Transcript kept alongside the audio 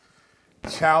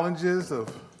challenges of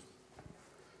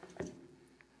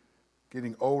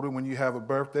getting older when you have a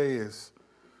birthday is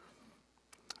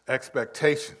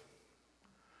expectation.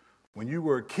 When you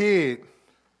were a kid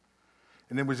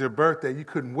and it was your birthday, you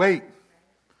couldn't wait.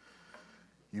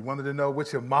 You wanted to know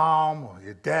what your mom or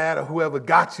your dad or whoever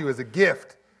got you as a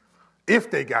gift,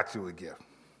 if they got you a gift.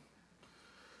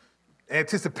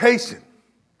 Anticipation.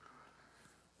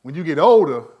 When you get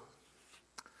older,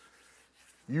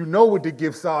 you know what the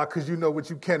gifts are because you know what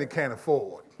you can and can't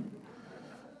afford.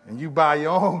 And you buy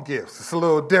your own gifts. It's a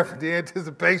little different. The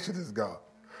anticipation is gone.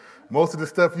 Most of the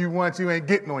stuff you want, you ain't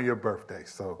getting on your birthday.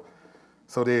 So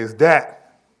there's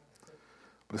that.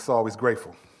 But it's always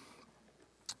grateful.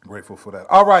 Grateful for that.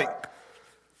 All right.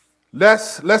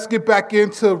 Let's get back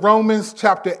into Romans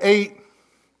chapter 8.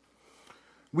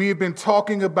 We have been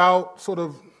talking about sort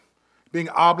of being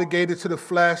obligated to the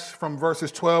flesh from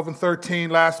verses 12 and 13.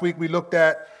 Last week we looked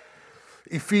at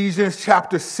Ephesians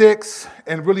chapter 6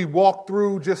 and really walked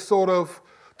through just sort of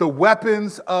the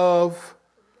weapons that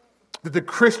the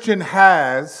Christian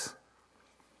has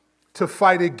to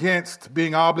fight against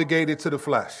being obligated to the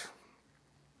flesh.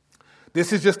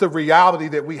 This is just a reality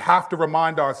that we have to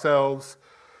remind ourselves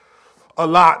a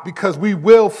lot because we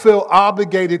will feel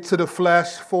obligated to the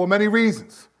flesh for many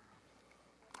reasons.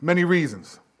 Many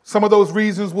reasons. Some of those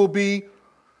reasons will be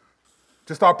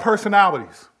just our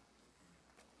personalities.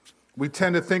 We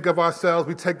tend to think of ourselves,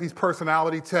 we take these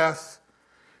personality tests,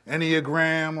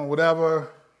 Enneagram or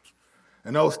whatever,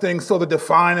 and those things sort of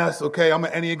define us. Okay, I'm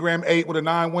an Enneagram 8 with a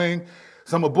 9 wing,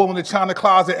 so I'm a bull in the china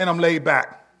closet and I'm laid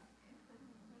back.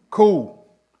 Cool.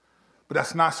 But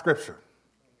that's not Scripture.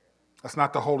 That's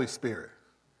not the Holy Spirit.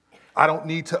 I don't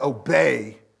need to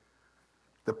obey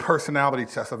the personality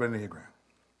test of Enneagram.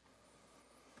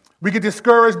 We get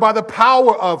discouraged by the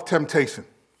power of temptation.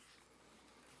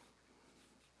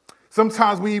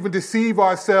 Sometimes we even deceive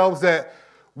ourselves that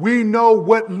we know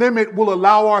what limit we'll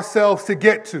allow ourselves to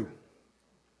get to.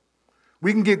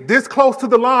 We can get this close to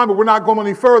the line, but we're not going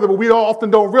any further, but we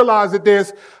often don't realize that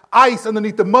there's ice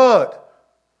underneath the mud.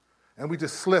 And we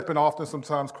just slip and often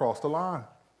sometimes cross the line.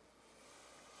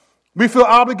 We feel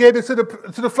obligated to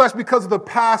the flesh because of the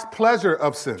past pleasure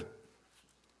of sin.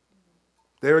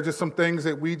 There are just some things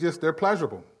that they're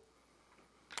pleasurable.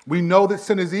 We know that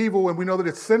sin is evil and we know that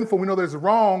it's sinful. We know that it's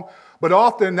wrong, but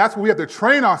often that's what we have to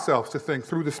train ourselves to think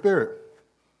through the Spirit.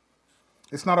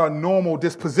 It's not our normal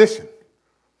disposition.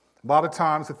 A lot of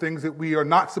times the things that we are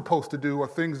not supposed to do are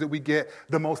things that we get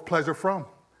the most pleasure from.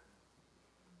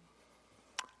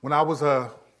 When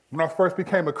I first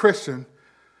became a Christian,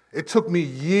 it took me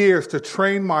years to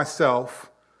train myself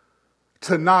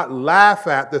to not laugh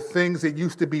at the things that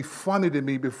used to be funny to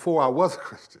me before I was a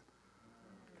Christian.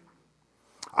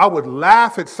 I would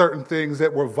laugh at certain things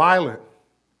that were violent,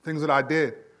 things that I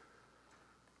did,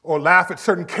 or laugh at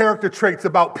certain character traits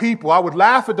about people. I would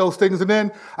laugh at those things, and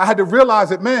then I had to realize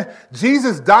that, man,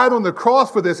 Jesus died on the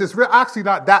cross for this. It's actually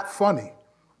not that funny.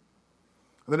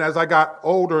 And then as I got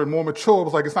older and more mature, it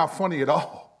was like, it's not funny at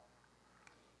all.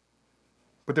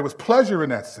 But there was pleasure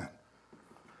in that sin.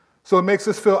 So it makes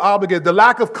us feel obligated. The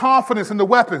lack of confidence in the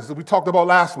weapons that we talked about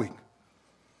last week.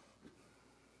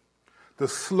 The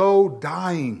slow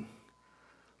dying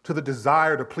to the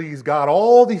desire to please God.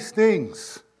 All these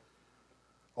things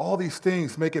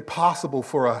make it possible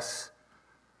for us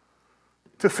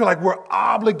to feel like we're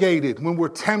obligated when we're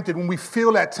tempted, when we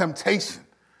feel that temptation.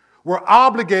 We're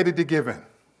obligated to give in.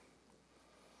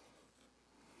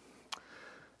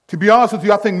 To be honest with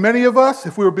you, I think many of us,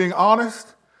 if we were being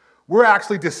honest, we're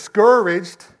actually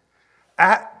discouraged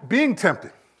at being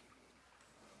tempted.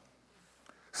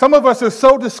 Some of us are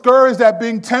so discouraged at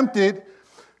being tempted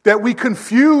that we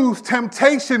confuse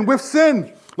temptation with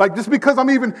sin. Like just because I'm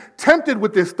even tempted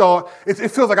with this thought, it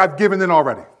feels like I've given in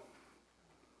already.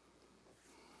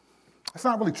 That's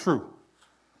not really true.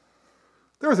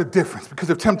 There is a difference because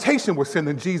if temptation were sin,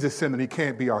 then Jesus sinned and he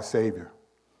can't be our Savior.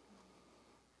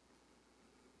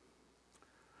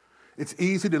 It's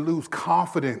easy to lose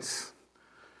confidence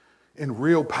in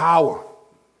real power.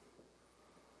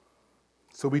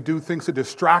 So we do things to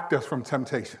distract us from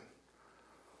temptation.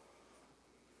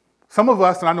 Some of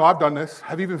us, and I know I've done this,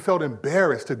 have even felt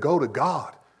embarrassed to go to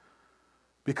God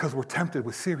because we're tempted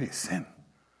with serious sin.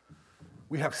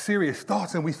 We have serious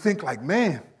thoughts and we think like,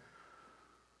 man,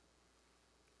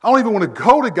 I don't even want to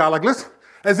go to God. Like, listen,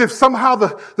 as if somehow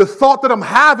the thought that I'm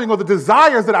having or the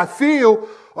desires that I feel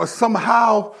are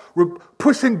somehow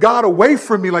pushing God away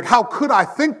from me. Like, how could I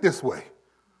think this way?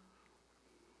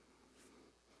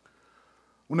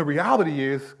 When the reality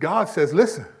is, God says,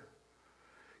 listen,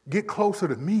 get closer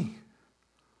to me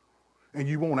and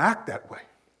you won't act that way.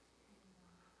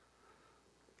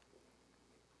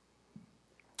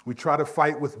 We try to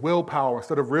fight with willpower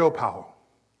instead of real power.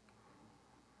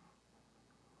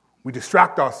 We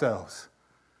distract ourselves.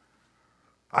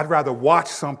 I'd rather watch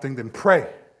something than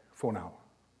pray for an hour.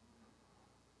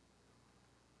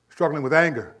 Struggling with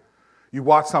anger. You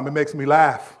watch something, it makes me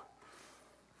laugh.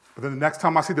 But then the next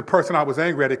time I see the person I was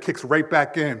angry at, it kicks right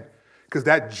back in. Because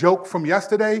that joke from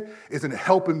yesterday isn't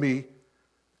helping me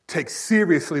take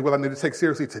seriously what I need to take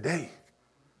seriously today.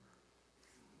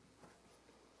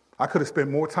 I could have spent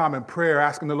more time in prayer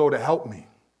asking the Lord to help me.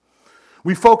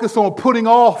 We focus on putting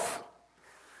off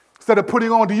instead of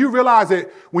putting on. Do you realize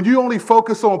that when you only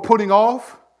focus on putting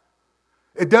off,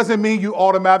 it doesn't mean you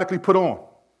automatically put on?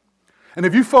 And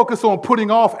if you focus on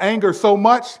putting off anger so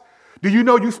much, do you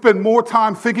know you spend more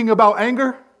time thinking about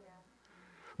anger?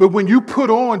 But when you put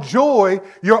on joy,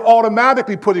 you're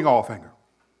automatically putting off anger.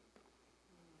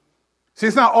 See,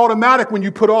 it's not automatic when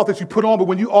you put off that you put on, but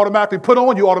when you automatically put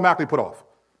on, you automatically put off.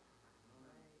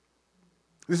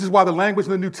 This is why the language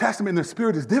in the New Testament in the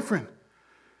Spirit is different.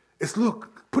 It's,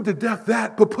 look, put to death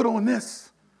that, but put on this.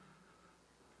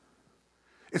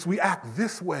 It's we act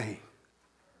this way.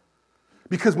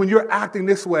 Because when you're acting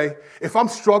this way, if I'm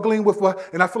struggling with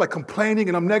and I feel like complaining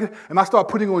and I'm negative, and I start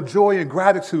putting on joy and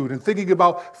gratitude and thinking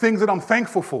about things that I'm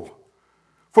thankful for,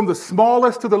 from the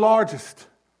smallest to the largest,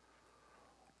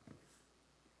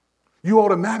 you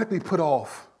automatically put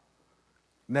off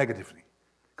negatively,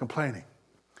 complaining.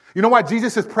 You know why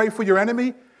Jesus says pray for your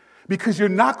enemy? Because you're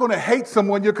not going to hate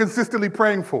someone you're consistently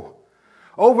praying for.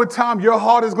 Over time, your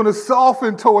heart is going to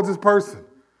soften towards this person.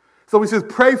 So he says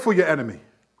pray for your enemy.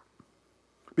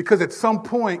 Because at some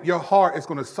point, your heart is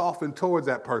going to soften towards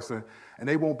that person and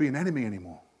they won't be an enemy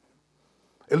anymore.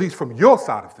 At least from your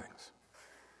side of things.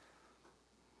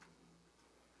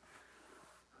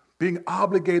 Being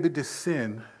obligated to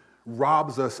sin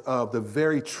robs us of the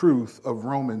very truth of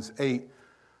Romans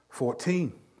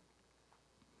 8:14.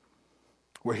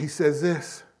 Where he says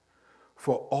this,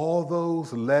 for all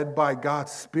those led by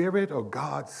God's Spirit are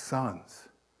God's sons.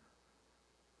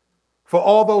 For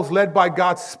all those led by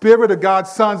God's Spirit are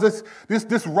God's sons.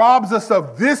 This robs us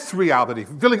of this reality.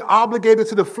 Feeling obligated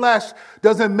to the flesh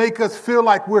doesn't make us feel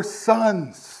like we're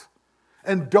sons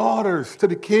and daughters to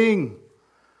the King.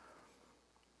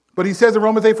 But he says in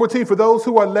Romans 8:14, for those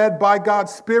who are led by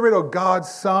God's Spirit are God's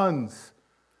sons.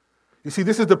 You see,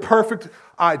 this is the perfect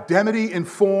identity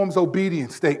informs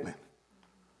obedience statement.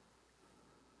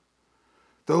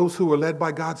 Those who are led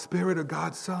by God's Spirit are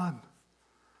God's son.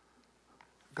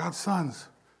 God's sons,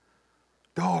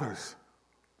 daughters.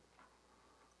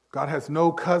 God has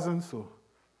no cousins or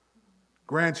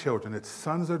grandchildren. It's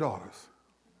sons or daughters.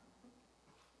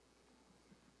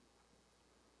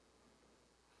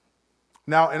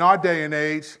 Now, in our day and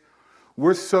age,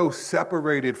 we're so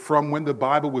separated from when the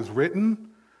Bible was written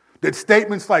that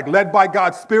statements like led by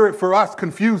God's Spirit for us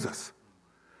confuse us.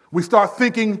 We start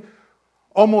thinking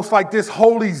almost like this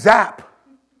holy zap.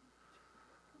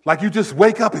 Like you just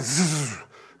wake up and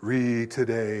read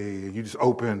today. And you just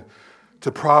open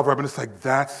to Proverbs and it's like,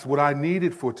 that's what I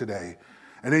needed for today.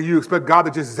 And then you expect God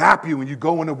to just zap you and you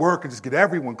go into work and just get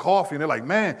everyone coffee. And they're like,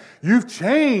 man, you've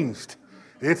changed.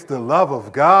 It's the love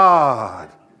of God.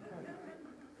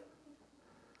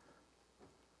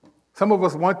 Some of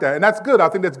us want that, and that's good. I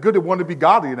think that's good to want to be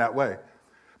godly in that way.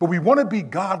 But we want to be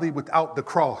godly without the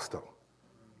cross, though.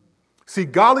 See,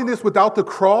 godliness without the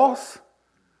cross,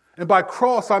 and by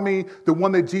cross, I mean the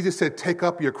one that Jesus said, take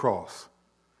up your cross.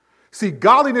 See,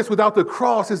 godliness without the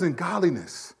cross isn't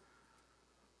godliness.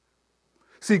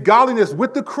 See, godliness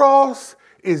with the cross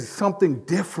is something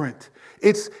different.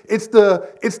 It's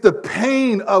the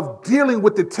pain of dealing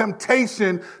with the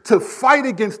temptation to fight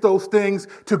against those things,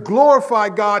 to glorify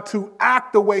God, to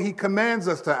act the way he commands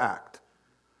us to act.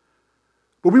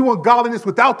 But we want godliness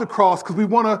without the cross because we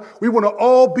want to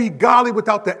all be godly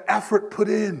without the effort put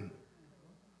in.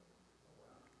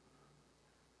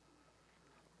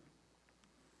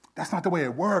 That's not the way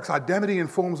it works. Identity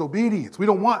informs obedience. We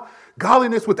don't want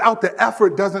godliness without the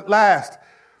effort doesn't last.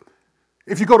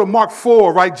 If you go to Mark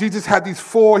 4, right, Jesus had these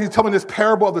four, he's telling this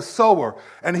parable of the sower,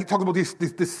 and he talks about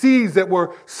the seeds that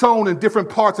were sown in different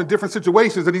parts and different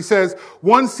situations, and he says,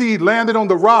 one seed landed on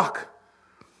the rock,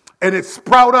 and it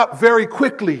sprouted up very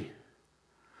quickly.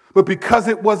 But because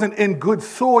it wasn't in good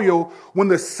soil, when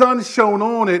the sun shone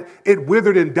on it, it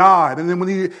withered and died. And then when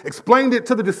he explained it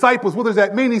to the disciples, what does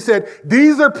that mean? He said,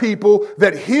 these are people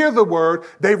that hear the word,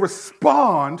 they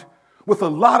respond with a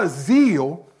lot of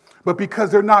zeal, but because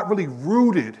they're not really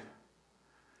rooted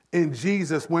in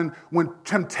Jesus, when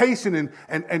temptation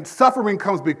and suffering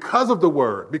comes because of the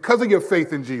word, because of your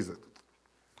faith in Jesus,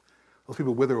 those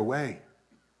people wither away.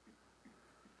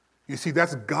 You see,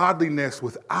 that's godliness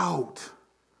without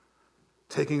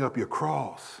taking up your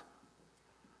cross.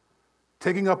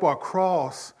 Taking up our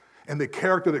cross and the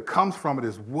character that comes from it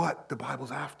is what the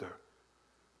Bible's after.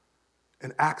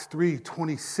 In Acts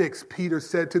 3:26, Peter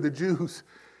said to the Jews,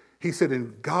 he said,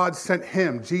 and God sent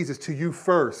him, Jesus, to you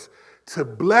first to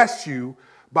bless you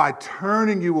by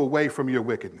turning you away from your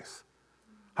wickedness.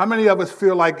 How many of us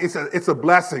feel like it's a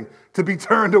blessing to be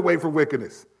turned away from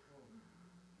wickedness?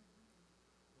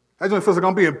 I just feel like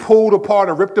I'm being pulled apart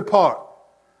or ripped apart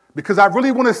because I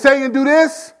really want to say and do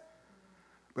this,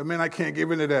 but man, I can't give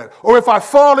into that. Or if I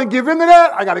fall and give into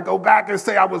that, I got to go back and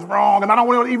say I was wrong, and I don't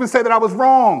want to even say that I was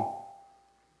wrong.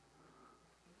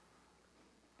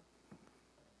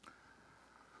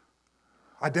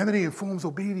 Identity informs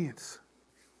obedience.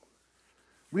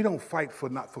 We don't fight for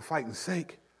not for fighting's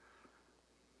sake.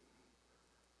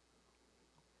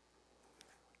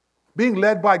 Being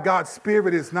led by God's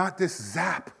Spirit is not this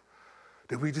zap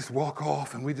that we just walk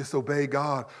off and we just obey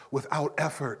God without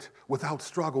effort, without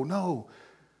struggle. No.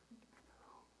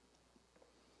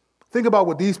 Think about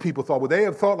what these people thought. Would they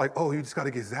have thought like, oh, you just got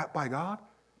to get zapped by God?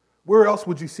 Where else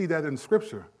would you see that in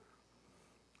Scripture?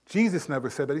 Jesus never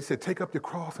said that. He said, take up your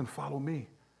cross and follow me.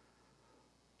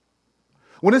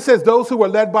 When it says those who are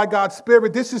led by God's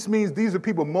Spirit, this just means these are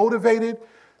people motivated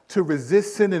to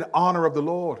resist sin in honor of the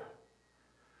Lord.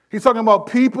 He's talking about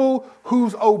people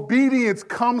whose obedience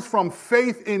comes from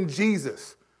faith in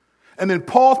Jesus. And in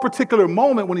Paul's particular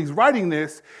moment when he's writing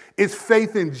this, is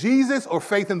faith in Jesus or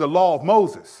faith in the law of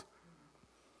Moses.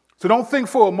 So don't think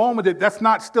for a moment that that's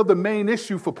not still the main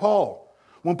issue for Paul.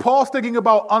 When Paul's thinking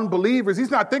about unbelievers,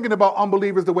 he's not thinking about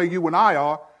unbelievers the way you and I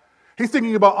are. He's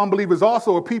thinking about unbelievers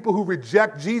also, or people who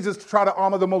reject Jesus to try to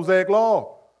honor the Mosaic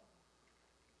law.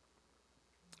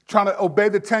 Trying to obey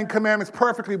the 10 Commandments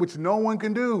perfectly, which no one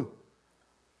can do.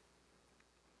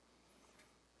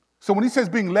 So when he says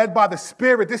being led by the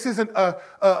Spirit, this isn't sort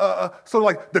of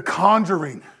like The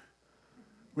Conjuring.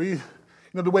 The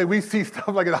way we see stuff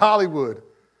like in Hollywood.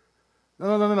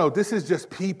 No. This is just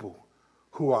people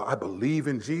who are, I believe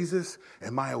in Jesus,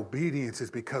 and my obedience is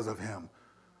because of him.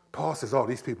 Paul says, oh,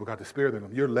 these people got the Spirit in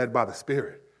them. You're led by the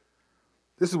Spirit.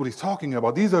 This is what he's talking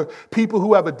about. These are people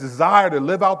who have a desire to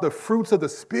live out the fruits of the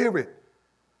Spirit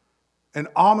and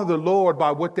honor the Lord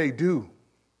by what they do.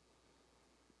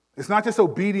 It's not just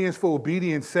obedience for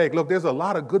obedience sake. Look, there's a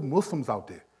lot of good Muslims out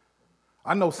there.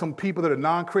 I know some people that are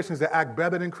non-Christians that act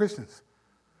better than Christians.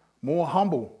 More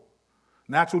humble,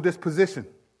 natural disposition.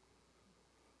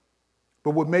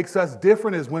 But what makes us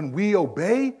different is when we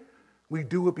obey, we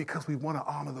do it because we want to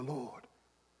honor the Lord.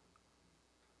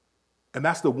 And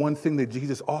that's the one thing that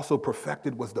Jesus also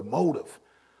perfected was the motive.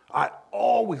 I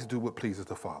always do what pleases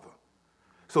the Father.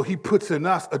 So he puts in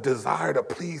us a desire to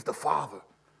please the Father.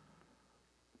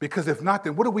 Because if not,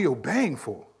 then what are we obeying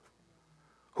for?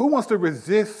 Who wants to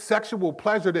resist sexual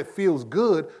pleasure that feels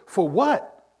good for what?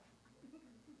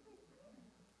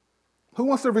 Who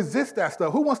wants to resist that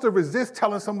stuff? Who wants to resist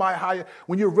telling somebody how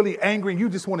when you're really angry and you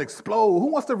just want to explode? Who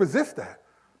wants to resist that?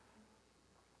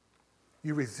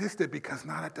 You resist it because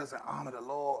now that doesn't honor the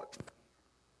Lord.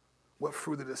 What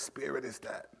fruit of the Spirit is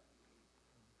that?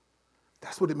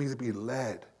 That's what it means to be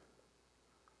led.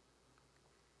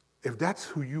 If that's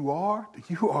who you are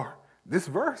this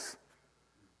verse.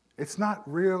 It's not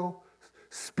real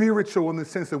spiritual in the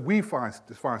sense that we find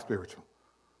spiritual.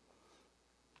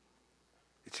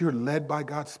 It's you're led by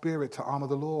God's Spirit to honor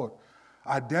the Lord.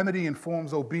 Identity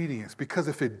informs obedience because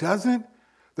if it doesn't,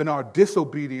 then our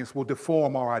disobedience will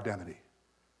deform our identity.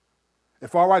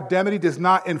 If our identity does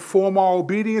not inform our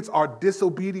obedience, our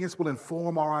disobedience will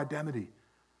inform our identity.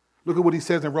 Look at what he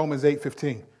says in Romans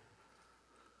 8:15.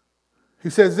 He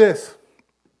says this.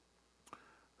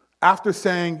 After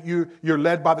saying you're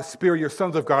led by the Spirit, you're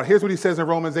sons of God. Here's what he says in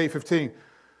Romans 8:15.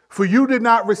 For you did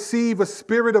not receive a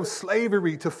spirit of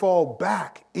slavery to fall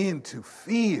back into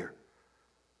fear.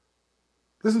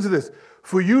 Listen to this.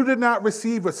 For you did not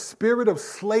receive a spirit of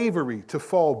slavery to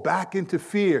fall back into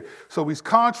fear. So he's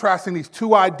contrasting these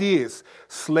two ideas,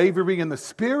 slavery in the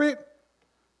spirit,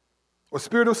 or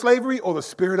spirit of slavery, or the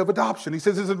spirit of adoption. He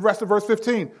says this in the rest of verse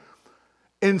 15.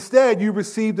 Instead, you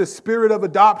received the spirit of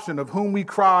adoption, of whom we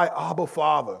cry, Abba,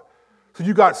 Father. So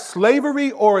you got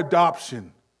slavery or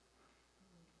adoption.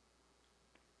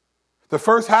 The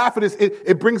first half of this,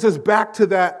 it brings us back to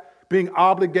that being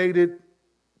obligated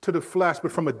to the flesh,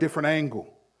 but from a different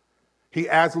angle. He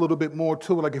adds a little bit more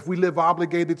to it. Like if we live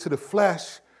obligated to the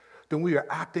flesh, then we are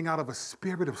acting out of a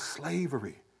spirit of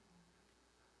slavery.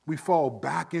 We fall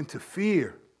back into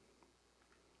fear.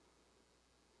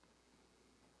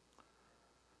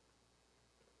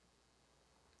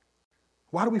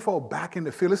 Why do we fall back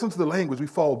into fear? Listen to the language. We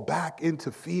fall back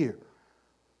into fear.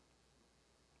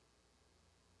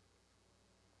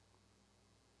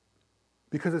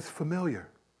 Because it's familiar.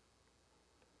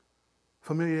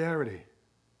 Familiarity.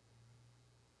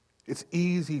 It's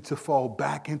easy to fall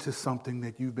back into something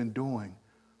that you've been doing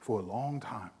for a long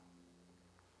time.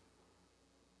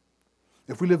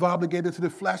 If we live obligated to the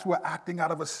flesh, we're acting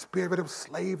out of a spirit of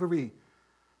slavery.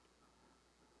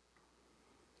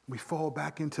 We fall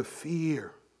back into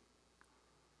fear.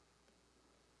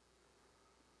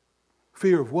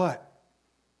 Fear of what?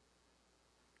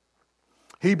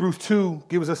 Hebrews 2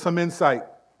 gives us some insight.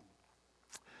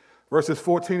 Verses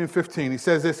 14 and 15. He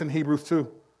says this in Hebrews 2.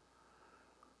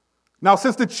 Now,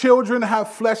 since the children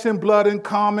have flesh and blood in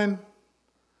common,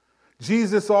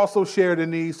 Jesus also shared in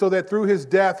these, so that through his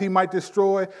death he might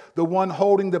destroy the one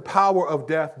holding the power of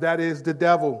death, that is, the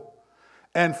devil,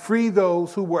 and free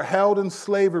those who were held in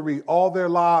slavery all their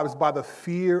lives by the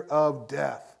fear of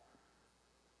death.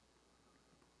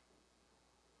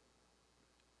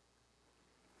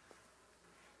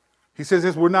 He says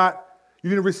this, you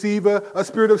didn't receive a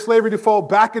spirit of slavery to fall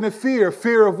back into fear.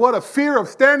 Fear of what? A fear of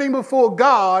standing before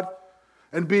God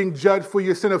and being judged for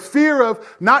your sin. A fear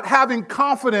of not having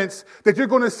confidence that you're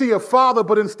going to see a father,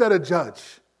 but instead a judge.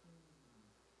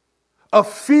 A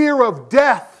fear of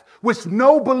death, which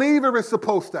no believer is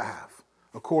supposed to have,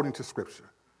 according to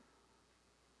Scripture.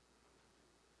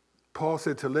 Paul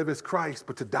said to live is Christ,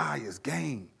 but to die is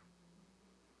gain.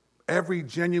 Every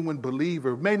genuine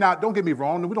believer may not, don't get me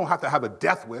wrong, we don't have to have a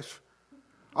death wish.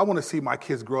 I want to see my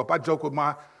kids grow up. I joke with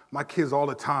my kids all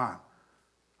the time.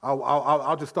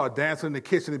 I'll just start dancing in the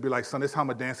kitchen and be like, son, this is how I'm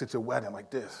going to dance at your wedding, like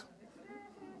this.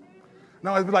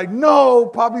 No, I'd be like, no,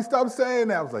 Poppy, stop saying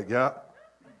that. I was like, yeah.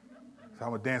 So I'm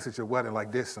going to dance at your wedding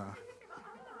like this, son.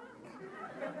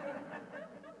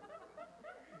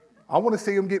 I want to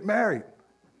see him get married.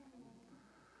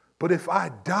 But if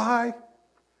I die,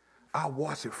 I'll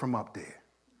watch it from up there.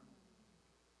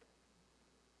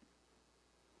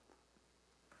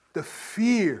 The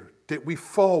fear that we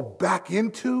fall back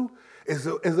into is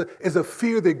a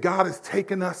fear that God has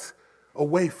taken us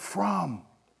away from.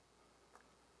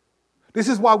 This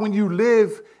is why when you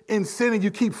live in sin and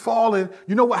you keep falling,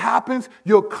 you know what happens?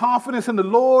 Your confidence in the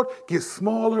Lord gets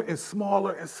smaller and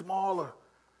smaller and smaller.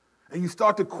 And you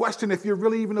start to question if you're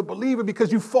really even a believer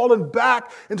because you've fallen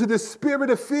back into this spirit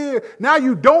of fear. Now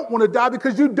you don't want to die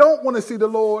because you don't want to see the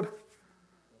Lord.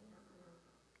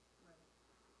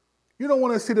 You don't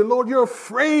want to see the Lord. You're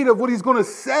afraid of what he's going to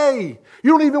say. You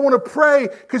don't even want to pray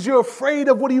because you're afraid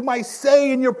of what he might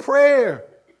say in your prayer.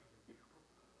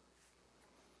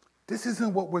 This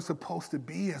isn't what we're supposed to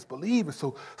be as believers.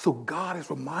 So God is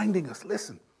reminding us,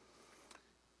 listen,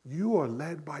 you are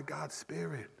led by God's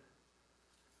Spirit.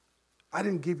 I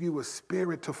didn't give you a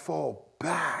spirit to fall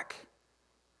back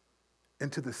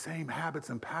into the same habits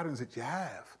and patterns that you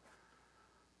have.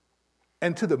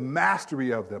 And to the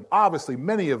mastery of them. Obviously,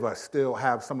 many of us still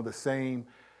have some of the same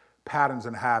patterns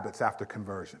and habits after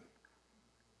conversion.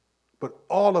 But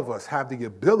all of us have the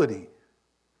ability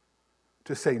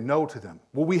to say no to them.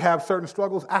 Will we have certain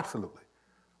struggles? Absolutely.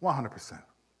 100%.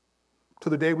 To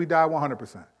the day we die,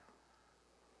 100%.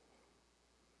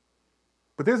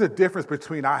 But there's a difference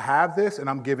between I have this and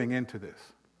I'm giving into this.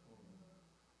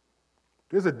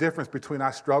 There's a difference between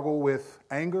I struggle with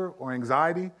anger or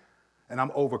anxiety and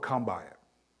I'm overcome by it.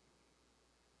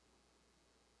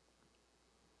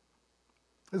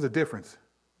 There's a difference.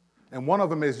 And one of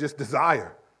them is just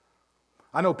desire.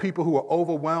 I know people who are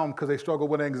overwhelmed because they struggle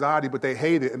with anxiety, but they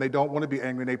hate it and they don't want to be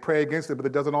angry and they pray against it, but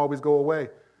it doesn't always go away.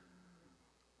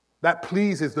 That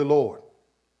pleases the Lord.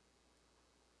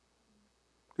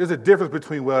 There's a difference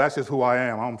between, well, that's just who I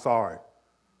am. I'm sorry.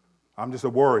 I'm just a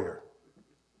worrier.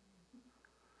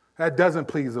 That doesn't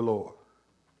please the Lord.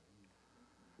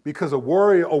 Because a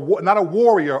worrier, not a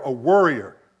warrior, a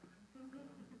worrier.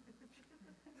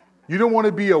 You don't want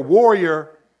to be a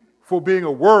warrior for being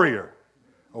a worrier.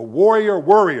 A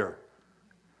worrier.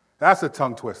 That's a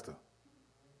tongue twister.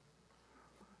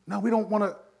 No, we don't want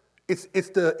to. It's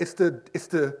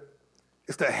the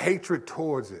hatred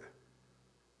towards it.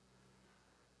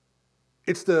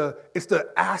 It's the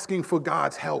asking for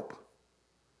God's help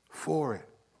for it.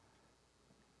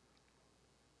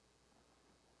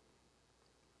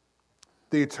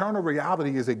 The eternal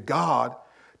reality is that God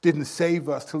didn't save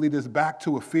us to lead us back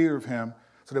to a fear of him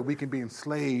so that we can be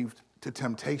enslaved to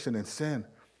temptation and sin.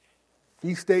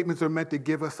 These statements are meant to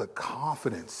give us a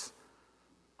confidence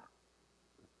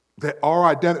that our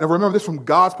identity, and remember this from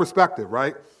God's perspective,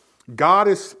 right? God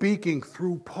is speaking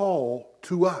through Paul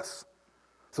to us.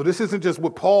 So this isn't just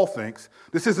what Paul thinks.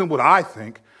 This isn't what I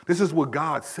think. This is what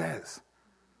God says.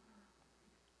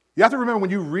 You have to remember, when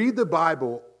you read the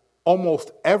Bible, almost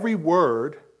every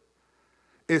word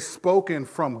is spoken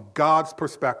from God's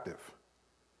perspective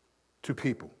to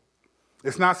people.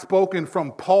 It's not spoken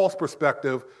from Paul's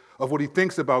perspective of what he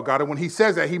thinks about God. And when he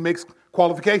says that, he makes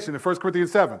qualification in 1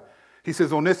 Corinthians 7. He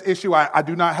says, on this issue, I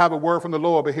do not have a word from the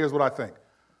Lord, but here's what I think.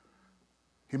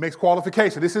 He makes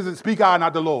qualification. This isn't speak I,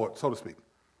 not the Lord, so to speak.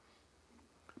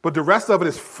 But the rest of it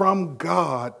is from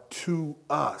God to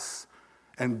us.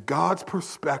 And God's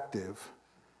perspective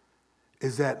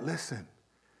is that, listen,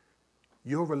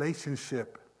 your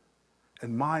relationship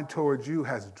and mine towards you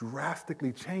has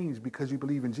drastically changed because you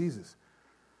believe in Jesus.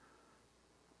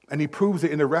 And he proves it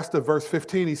in the rest of verse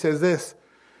 15. He says this,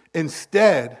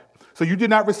 instead, so you did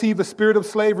not receive a spirit of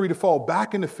slavery to fall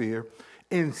back into fear.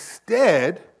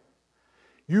 Instead,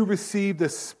 you received the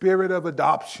spirit of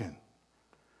adoption,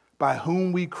 by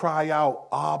whom we cry out,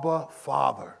 Abba,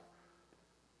 Father.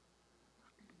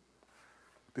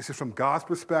 This is from God's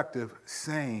perspective,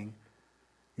 saying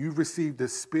you've received the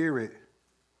spirit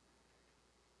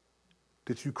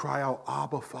that you cry out,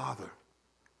 Abba, Father.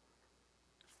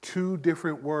 Two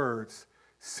different words,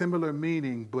 similar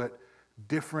meaning, but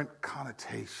different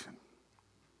connotation.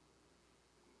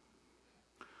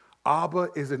 Abba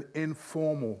is an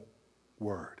informal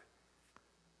word.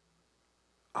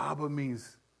 Abba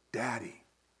means daddy.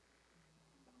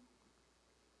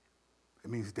 It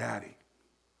means daddy.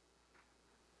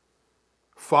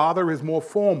 Father is more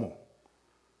formal.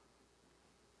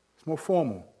 It's more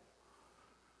formal.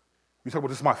 You talk about,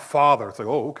 this is my father. It's like,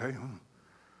 oh, okay.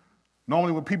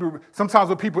 Normally sometimes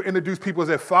when people introduce people as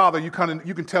their father, you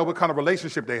can tell what kind of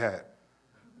relationship they had.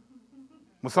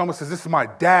 When someone says, this is my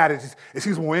dad, it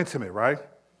seems more intimate, right?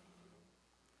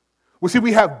 Well, see,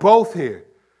 we have both here.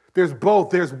 There's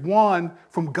both. There's one,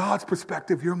 from God's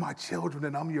perspective, you're my children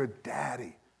and I'm your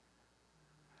daddy.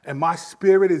 And my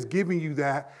spirit is giving you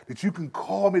that you can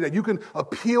call me, that you can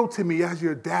appeal to me as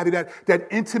your daddy, that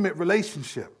intimate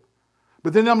relationship.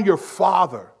 But then I'm your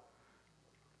father.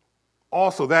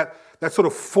 Also, that sort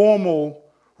of formal,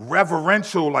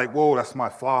 reverential, like, whoa, that's my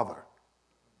father.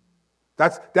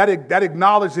 That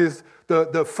acknowledges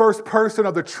the first person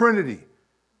of the Trinity,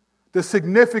 the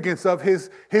significance of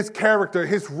his character,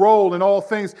 his role in all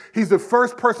things. He's the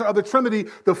first person of the Trinity,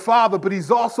 the Father, but he's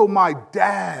also my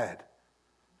dad.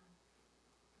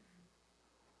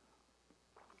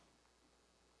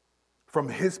 From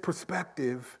his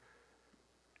perspective,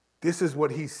 this is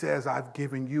what he says I've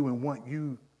given you and want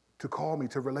you to call me,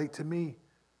 to relate to me.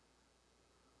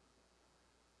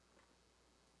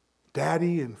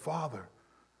 Daddy and father.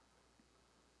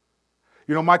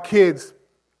 You know, my kids,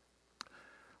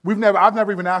 I've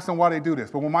never even asked them why they do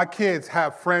this, but when my kids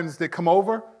have friends that come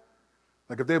over,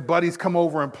 like if their buddies come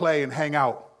over and play and hang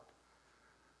out,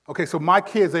 okay, so my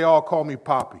kids, they all call me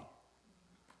Papi.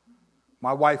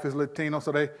 My wife is Latino,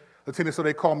 so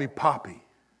they call me Papi.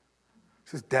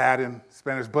 It's just dad in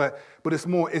Spanish, but it's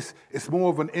more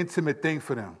of an intimate thing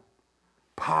for them.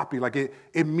 Papi, like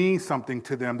it means something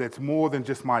to them that's more than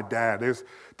just my dad.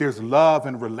 There's love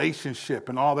and relationship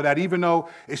and all of that. Even though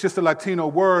it's just a Latino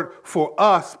word, for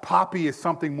us, Papi is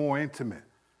something more intimate.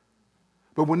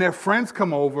 But when their friends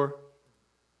come over,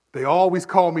 they always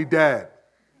call me dad.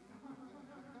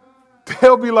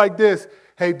 They'll be like this,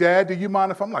 hey, dad, do you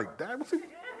mind if I'm like, dad, what's it?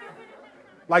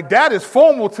 Like, dad is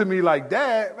formal to me, like,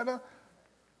 dad.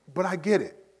 But I get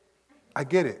it. I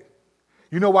get it.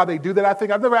 You know why they do that, I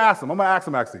think? I've never asked them. I'm going to ask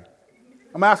them, actually.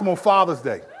 I'm going to ask them on Father's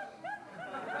Day.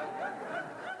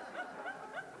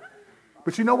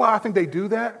 But you know why I think they do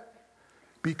that?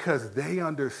 Because they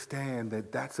understand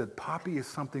that Papi is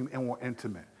something more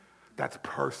intimate. That's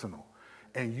personal.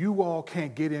 And you all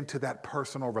can't get into that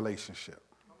personal relationship.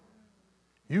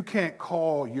 You can't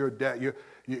call your dad,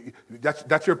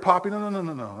 that's your Papi?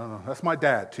 No. That's my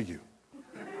dad to you.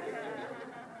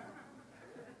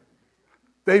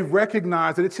 They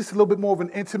recognize that it's just a little bit more of an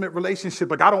intimate relationship.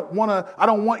 Like, I don't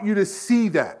want you to see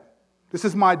that. This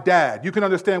is my dad. You can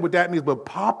understand what that means. But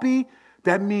Papi,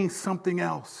 that means something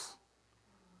else.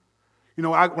 You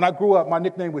know, when I grew up, my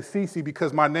nickname was Cece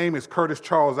because my name is Curtis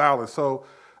Charles Allen. So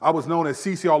I was known as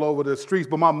Cece all over the streets.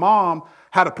 But my mom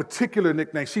had a particular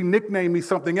nickname. She nicknamed me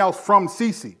something else from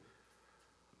Cece.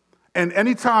 And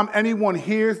anytime anyone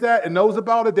hears that and knows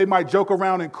about it, they might joke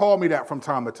around and call me that from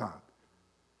time to time.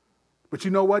 But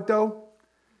you know what, though?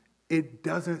 It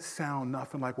doesn't sound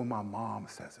nothing like when my mom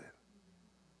says it.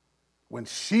 When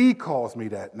she calls me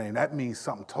that name, that means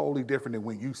something totally different than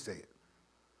when you say it.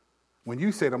 When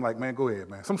you say it, I'm like, man, go ahead,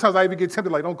 man. Sometimes I even get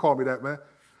tempted, like, don't call me that, man.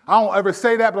 I don't ever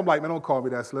say that, but I'm like, man, don't call me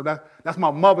that, Slim. That's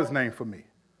my mother's name for me.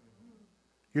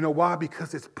 You know why?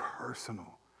 Because it's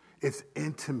personal. It's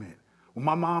intimate. When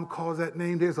my mom calls that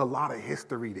name, there's a lot of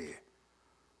history there.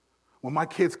 When my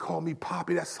kids call me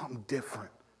Poppy, that's something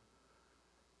different.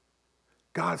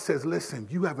 God says, listen,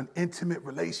 you have an intimate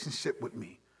relationship with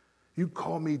me. You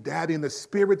call me Daddy, and the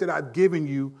spirit that I've given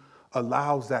you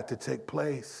allows that to take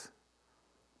place.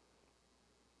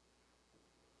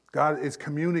 God is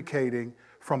communicating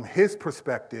from his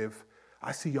perspective.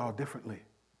 I see y'all differently.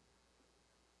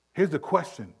 Here's the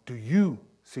question. Do you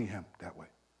see him that way?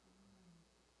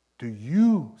 Do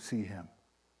you see him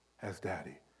as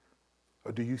Daddy?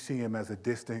 Or do you see him as a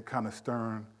distant, kind of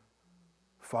stern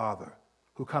father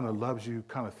who kind of loves you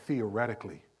kind of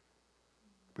theoretically,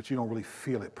 but you don't really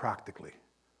feel it practically?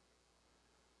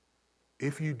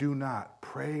 If you do not,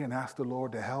 pray and ask the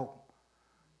Lord to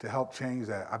help change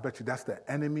that. I bet you that's the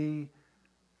enemy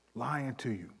lying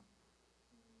to you.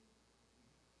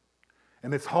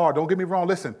 And it's hard. Don't get me wrong.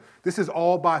 Listen, this is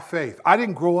all by faith. I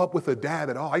didn't grow up with a dad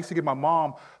at all. I used to give my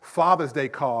mom Father's Day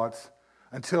cards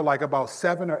until like about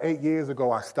 7 or 8 years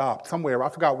ago I stopped. Somewhere, I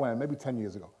forgot when, maybe 10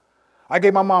 years ago. I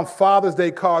gave my mom Father's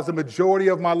Day cards the majority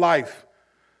of my life.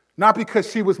 Not because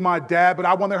she was my dad, but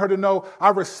I wanted her to know I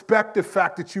respect the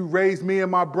fact that you raised me and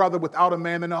my brother without a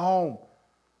man in the home.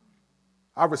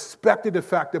 I respected the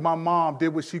fact that my mom did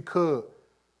what she could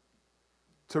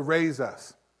to raise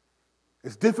us.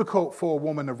 It's difficult for a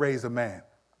woman to raise a man.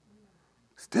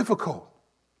 It's difficult.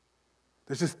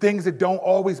 There's just things that don't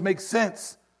always make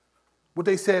sense. What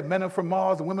they said, men are from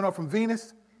Mars and women are from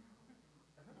Venus.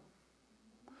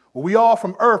 Well, we all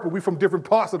from Earth, but we from different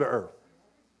parts of the Earth.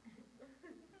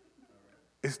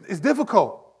 It's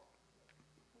difficult.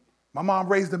 My mom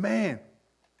raised a man.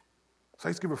 So I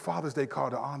used to give her Father's Day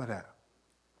card to honor that.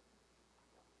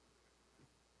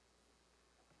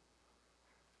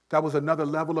 That was another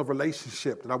level of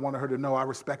relationship that I wanted her to know I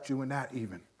respect you in that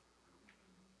even.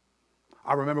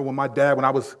 I remember when my dad, when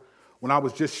I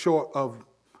was just short of,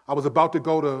 I was about to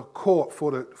go to court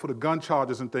for the gun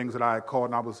charges and things that I had caught,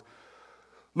 and I was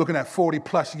looking at 40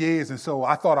 plus years, and so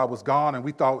I thought I was gone,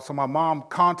 and so my mom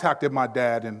contacted my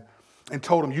dad and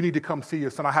told him, you need to come see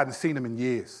your son. I hadn't seen him in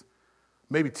years,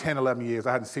 maybe 10, 11 years.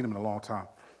 I hadn't seen him in a long time.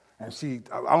 And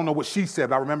I don't know what she said,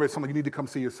 but I remember something, you need to come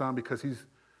see your son because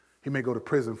he may go to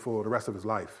prison for the rest of his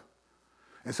life.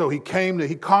 And so he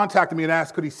contacted me and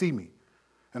asked, could he see me?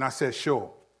 And I said,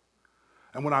 sure.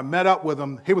 And when I met up with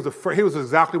him, he was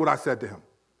exactly what I said to him.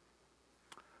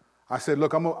 I said,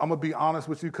 look, I'm going to be honest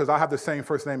with you because I have the same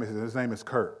first name as his. His name is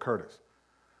Curtis.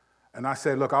 And I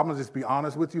said, look, I'm going to just be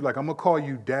honest with you. Like, I'm going to call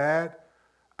you Dad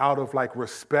out of, like,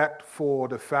 respect for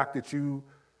the fact that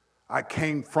I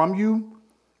came from you.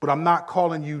 But I'm not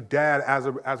calling you Dad as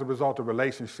a result of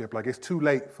relationship. Like, it's too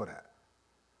late for that.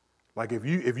 Like, if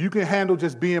you can handle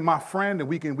just being my friend, then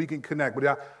we can connect.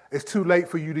 But it's too late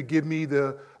for you to give me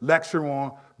the lecture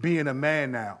on being a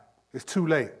man now. It's too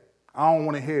late. I don't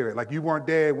want to hear it. Like, you weren't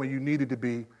there when you needed to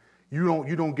be. You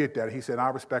don't get that. He said, I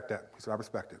respect that. He said, I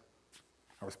respect it.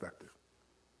 I respect it.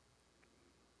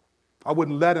 I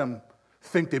wouldn't let him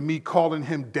think that me calling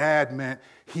him Dad meant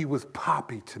he was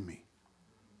Poppy to me.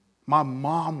 My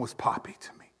mom was Poppy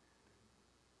to me.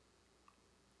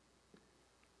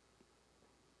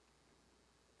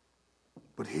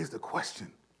 But here's the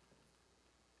question.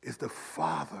 Is the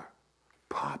Father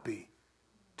Poppy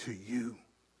to you?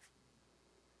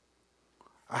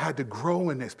 I had to grow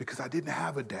in this because I didn't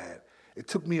have a dad. It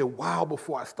took me a while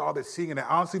before I started seeing it.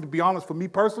 Honestly, to be honest, for me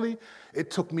personally,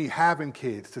 it took me having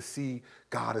kids to see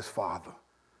God as Father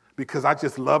because I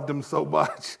just loved them so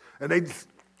much. And they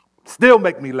still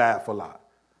make me laugh a lot.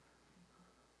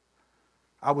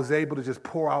 I was able to just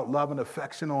pour out love and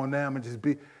affection on them and just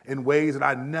be in ways that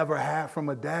I never had from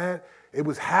a dad. It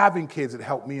was having kids that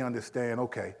helped me understand,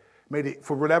 okay,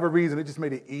 for whatever reason, it just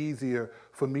made it easier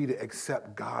for me to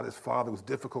accept God as Father. It was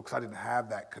difficult because I didn't have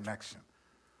that connection.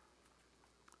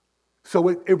 So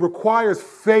it requires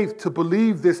faith to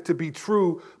believe this to be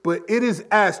true, but it is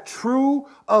as true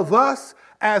of us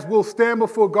as we'll stand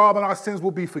before God and our sins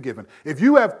will be forgiven. If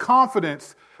you have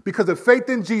confidence because of faith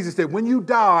in Jesus that when you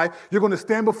die, you're going to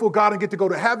stand before God and get to go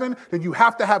to heaven, then you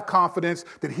have to have confidence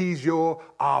that he's your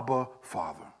Abba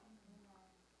Father,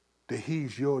 that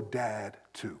he's your dad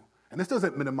too. And this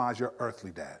doesn't minimize your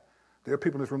earthly dad. There are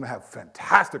people in this room that have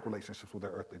fantastic relationships with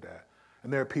their earthly dad,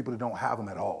 and there are people that don't have them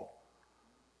at all.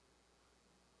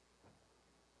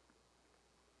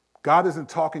 God isn't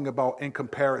talking about in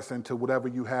comparison to whatever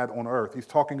you had on earth. He's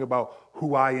talking about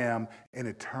who I am in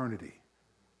eternity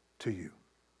to you.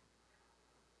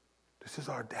 This is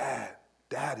our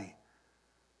daddy.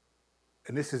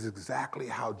 And this is exactly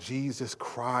how Jesus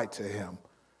cried to him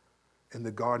in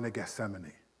the Garden of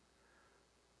Gethsemane.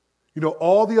 You know,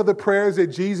 all the other prayers that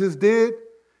Jesus did,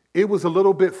 it was a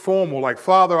little bit formal. Like,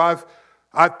 Father,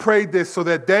 I've prayed this so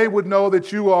that they would know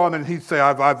that you are, and then he'd say,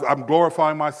 I'm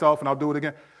glorifying myself and I'll do it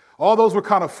again. All those were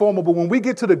kind of formal, but when we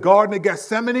get to the Garden of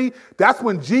Gethsemane, that's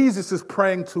when Jesus is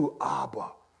praying to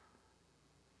Abba.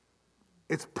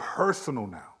 It's personal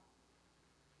now.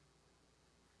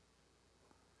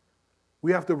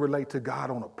 We have to relate to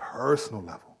God on a personal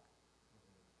level,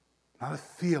 not a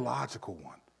theological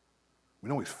one. We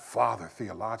know he's Father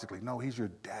theologically. No, he's your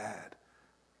dad.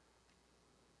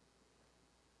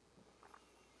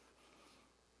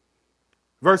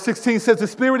 Verse 16 says, the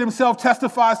Spirit himself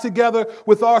testifies together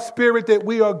with our spirit that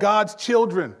we are God's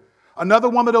children. Another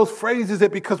one of those phrases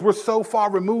that because we're so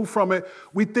far removed from it,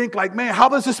 we think like, man, how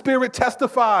does the Spirit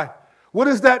testify? What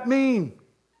does that mean?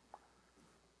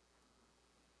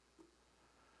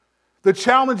 The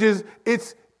challenge is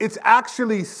it's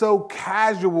actually so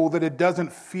casual that it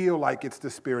doesn't feel like it's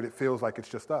the Spirit. It feels like it's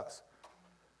just us.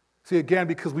 See, again,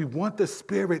 because we want the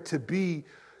Spirit to be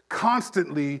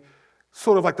constantly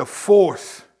sort of like the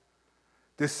force.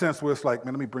 This sense where it's like,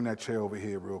 man, let me bring that chair over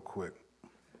here real quick.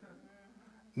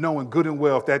 Knowing good and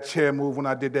well, if that chair moved when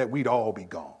I did that, we'd all be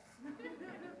gone.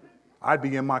 I'd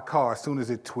be in my car as soon as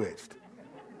it twitched,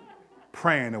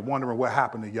 praying and wondering what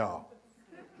happened to y'all.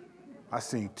 I've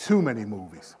seen too many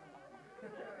movies.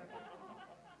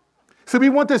 So we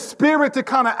want the Spirit to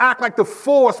kind of act like the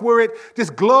force where it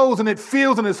just glows and it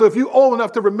feels in it. So if you're old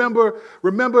enough to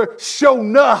remember Show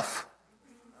Nuff.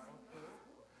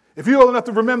 If you're old enough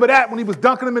to remember that when he was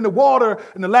dunking him in the water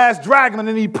in The Last Dragon and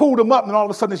then he pulled him up and all of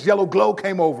a sudden this yellow glow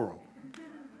came over him.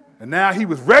 And now he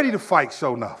was ready to fight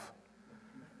Show Nuff.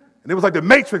 And it was like the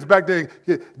Matrix back there,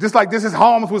 just like this, his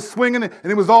arms was swinging and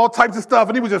it was all types of stuff.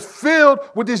 And he was just filled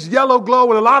with this yellow glow.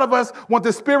 And a lot of us want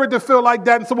the Spirit to feel like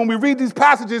that. And so when we read these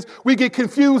passages, we get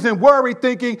confused and worried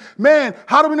thinking, man,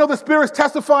 how do we know the Spirit's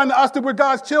testifying to us that we're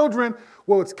God's children?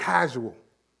 Well, it's casual.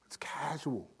 It's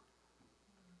casual.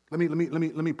 Let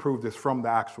me prove this from the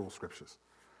actual scriptures.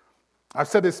 I've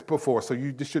said this before, so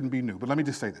this shouldn't be new, but let me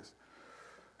just say this.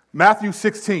 Matthew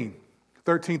 16,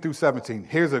 13 through 17.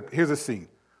 Here's a scene.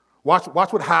 Watch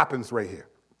what happens right here.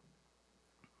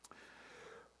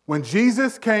 When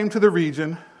Jesus came to the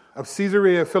region of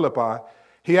Caesarea Philippi,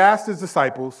 he asked his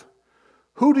disciples,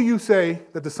 who do you say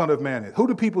that the Son of Man is? Who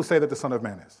do people say that the Son of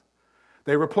Man is?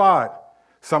 They replied,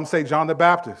 some say John the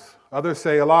Baptist, others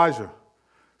say Elijah,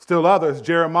 still others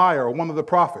Jeremiah or one of the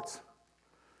prophets.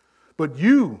 But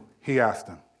you, he asked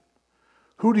them,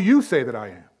 who do you say that I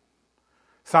am?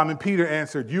 Simon Peter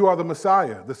answered, you are the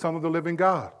Messiah, the Son of the living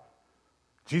God.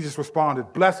 Jesus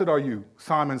responded, blessed are you,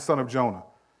 Simon, son of Jonah,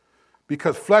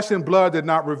 because flesh and blood did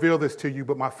not reveal this to you,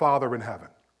 but my Father in heaven.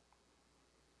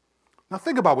 Now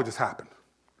think about what just happened.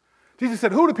 Jesus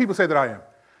said, who do people say that I am?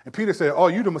 And Peter said, oh,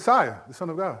 you the Messiah, the Son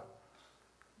of God.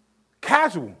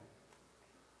 Casual.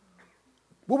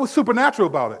 What was supernatural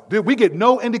about it? Did we get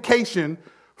no indication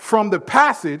from the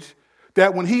passage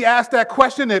that when he asked that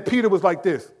question that Peter was like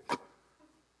this?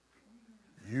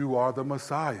 You are the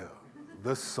Messiah,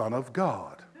 the Son of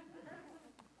God.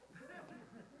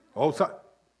 Oh,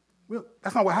 well,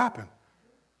 that's not what happened.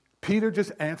 Peter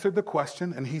just answered the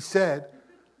question and he said,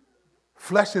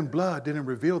 flesh and blood didn't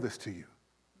reveal this to you,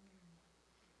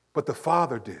 but the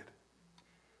Father did.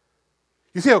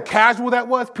 You see how casual that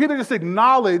was? Peter just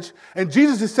acknowledged, and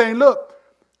Jesus is saying, look,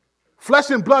 flesh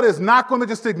and blood is not going to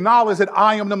just acknowledge that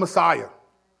I am the Messiah.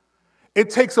 It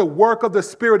takes a work of the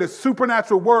Spirit, a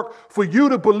supernatural work for you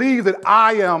to believe that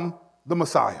I am the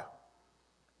Messiah.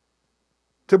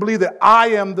 To believe that I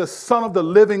am the Son of the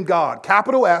living God,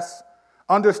 capital S,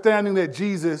 understanding that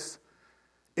Jesus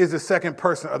is the second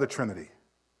person of the Trinity.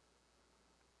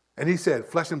 And he said,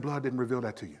 flesh and blood didn't reveal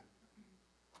that to you.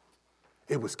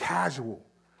 It was casual,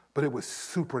 but it was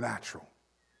supernatural.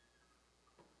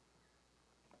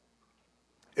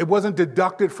 It wasn't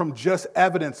deducted from just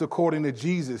evidence according to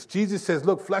Jesus. Jesus says,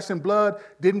 look, flesh and blood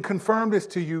didn't confirm this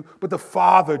to you, but the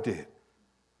Father did.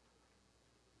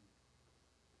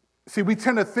 See, we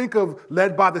tend to think of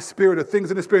led by the Spirit or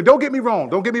things in the Spirit. Don't get me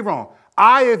wrong.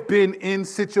 I have been in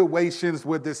situations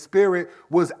where the Spirit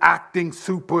was acting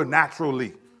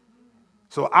supernaturally.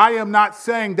 So I am not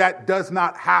saying that does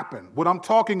not happen. What I'm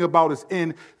talking about is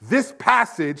in this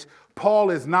passage, Paul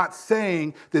is not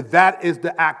saying that that is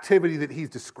the activity that he's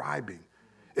describing.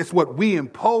 It's what we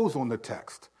impose on the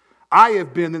text. I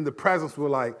have been in the presence where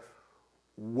like,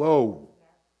 whoa.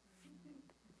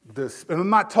 And I'm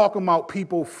not talking about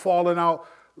people falling out,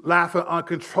 laughing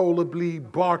uncontrollably,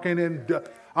 barking.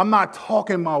 I'm not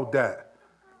talking about that.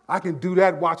 I can do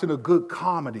that watching a good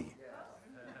comedy.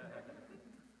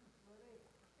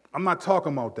 I'm not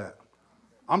talking about that.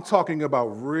 I'm talking about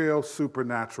real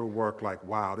supernatural work like,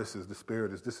 wow, this is the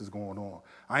Spirit, this is going on.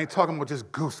 I ain't talking about just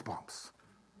goosebumps.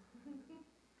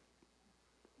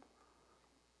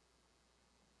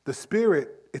 The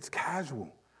Spirit, it's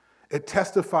casual. It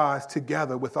testifies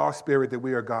together with our spirit that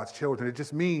we are God's children. It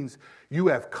just means you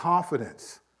have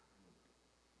confidence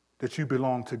that you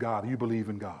belong to God, you believe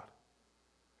in God.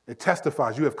 It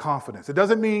testifies you have confidence. It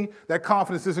doesn't mean that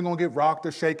confidence isn't going to get rocked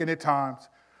or shaken at times,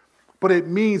 but it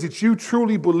means that you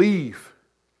truly believe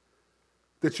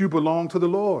that you belong to the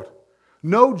Lord.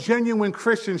 No genuine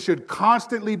Christian should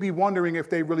constantly be wondering if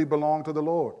they really belong to the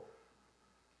Lord.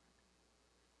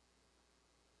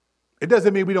 It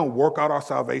doesn't mean we don't work out our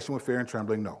salvation with fear and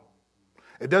trembling, no.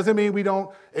 It doesn't mean we don't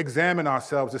examine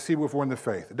ourselves to see if we're in the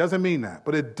faith. It doesn't mean that.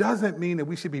 But it doesn't mean that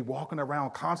we should be walking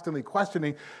around constantly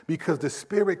questioning because the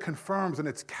Spirit confirms and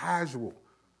it's casual.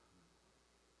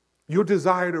 Your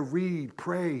desire to read,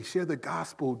 pray, share the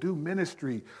gospel, do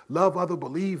ministry, love other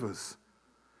believers,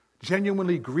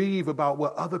 genuinely grieve about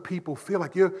what other people feel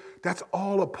like, that's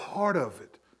all a part of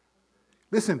it.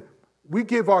 Listen, we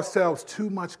give ourselves too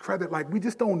much credit, like we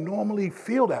just don't normally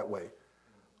feel that way.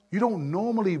 You don't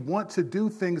normally want to do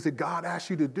things that God asks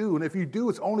you to do. And if you do,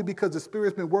 it's only because the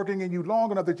Spirit's been working in you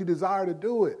long enough that you desire to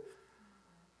do it.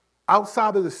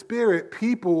 Outside of the Spirit,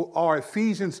 people are,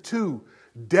 Ephesians 2,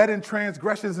 dead in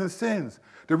transgressions and sins.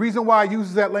 The reason why it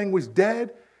uses that language,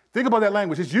 dead, think about that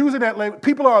language. It's using that language.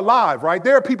 People are alive, right?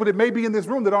 There are people that may be in this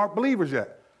room that aren't believers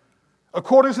yet.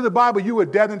 According to the Bible, you are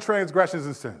dead in transgressions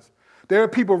and sins. There are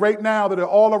people right now that are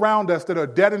all around us that are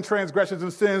dead in transgressions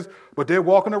and sins, but they're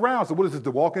walking around. So what is this,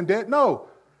 the walking dead? No.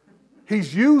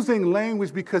 He's using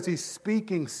language because he's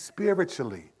speaking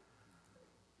spiritually.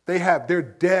 They're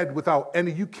dead without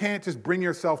any, you can't just bring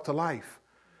yourself to life.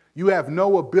 You have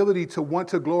no ability to want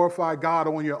to glorify God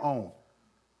on your own.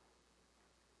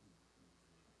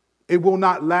 It will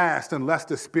not last unless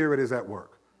the Spirit is at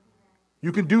work.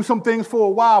 You can do some things for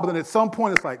a while, but then at some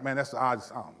point it's like, man, I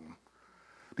don't know.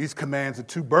 These commands are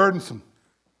too burdensome.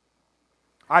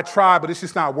 I try, but it's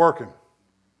just not working.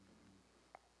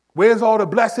 Where's all the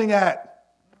blessing at?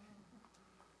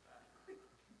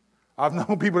 I've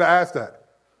known people to ask that.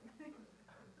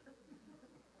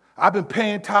 I've been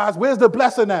paying tithes. Where's the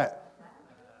blessing at?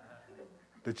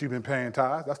 That you've been paying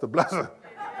tithes? That's the blessing.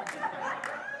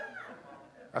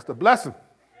 That's the blessing.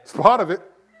 It's part of it.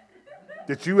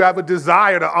 That you have a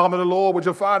desire to honor the Lord with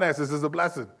your finances is a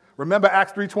blessing. Remember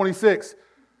Acts 3:26.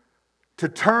 To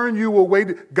turn you away.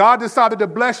 God decided to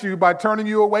bless you by turning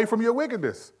you away from your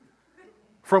wickedness.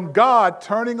 From God,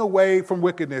 turning away from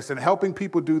wickedness and helping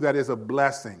people do that is a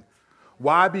blessing.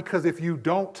 Why? Because if you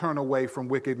don't turn away from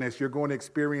wickedness, you're going to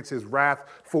experience his wrath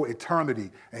for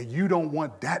eternity. And you don't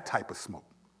want that type of smoke.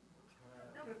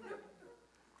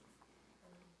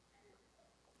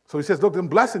 So he says, look, I'm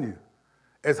blessing you.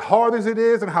 As hard as it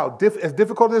is and as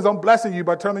difficult it is, I'm blessing you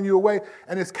by turning you away.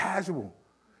 And it's casual.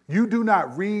 You do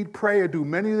not read, pray, or do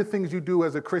many of the things you do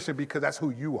as a Christian because that's who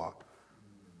you are.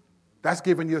 That's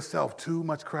giving yourself too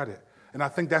much credit. And I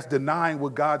think that's denying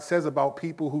what God says about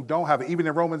people who don't have it. Even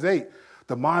in Romans 8,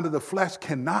 the mind of the flesh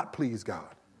cannot please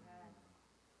God.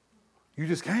 You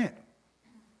just can't.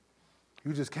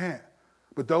 You just can't.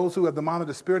 But those who have the mind of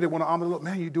the Spirit, they want to honor the Lord.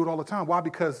 Man, you do it all the time. Why?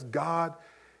 Because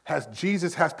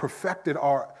Jesus has perfected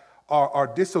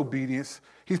our disobedience.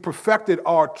 He's perfected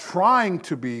our trying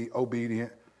to be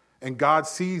obedient. And God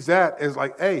sees that as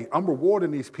like, hey, I'm rewarding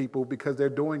these people because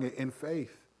they're doing it in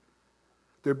faith.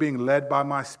 They're being led by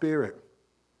my Spirit.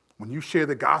 When you share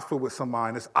the gospel with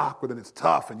somebody, it's awkward and it's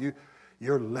tough, and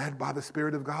you're led by the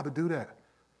Spirit of God to do that.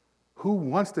 Who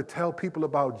wants to tell people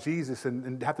about Jesus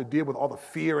and have to deal with all the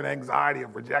fear and anxiety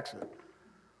of rejection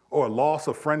or loss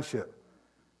of friendship?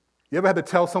 You ever had to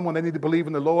tell someone they need to believe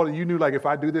in the Lord and you knew, like, if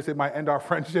I do this, it might end our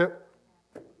friendship?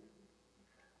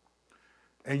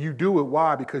 And you do it,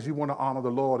 why? Because you want to honor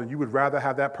the Lord, and you would rather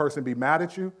have that person be mad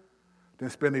at you than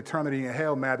spend eternity in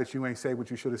hell mad that you ain't say what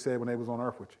you should have said when they was on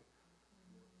earth with you.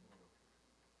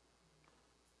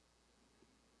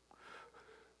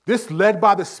 This led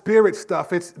by the Spirit stuff,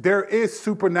 there is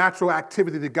supernatural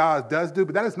activity that God does do,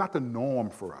 but that is not the norm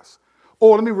for us.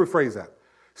 Or let me rephrase that.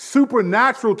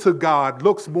 Supernatural to God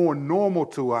looks more normal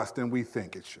to us than we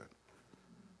think it should.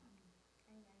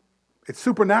 It's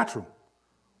supernatural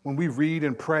when we read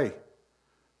and pray.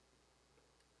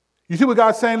 You see what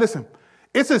God's saying? Listen,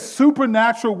 it's a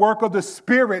supernatural work of the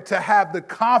Spirit to have the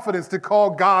confidence to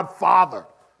call God Father.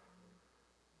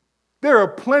 There are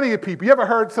plenty of people. You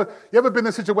ever been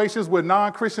in situations where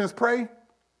non-Christians pray?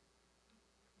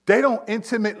 They don't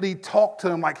intimately talk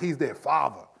to him like he's their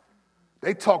father.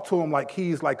 They talk to him like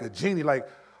he's like a genie. Like,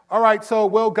 All right, so,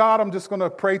 well, God, I'm just going to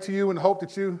pray to you and hope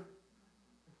that you...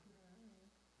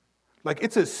 Like,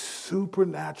 it's a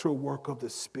supernatural work of the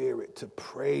Spirit to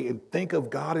pray and think of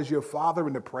God as your Father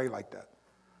and to pray like that.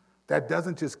 That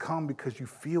doesn't just come because you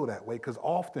feel that way, because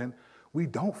often we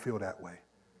don't feel that way.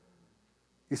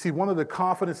 You see, one of the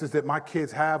confidences that my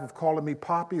kids have of calling me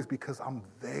Poppy is because I'm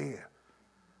there.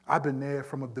 I've been there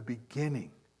from the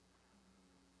beginning.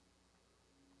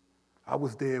 I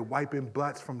was there wiping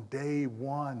butts from day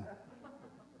one.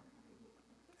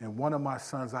 And one of my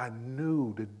sons, I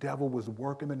knew the devil was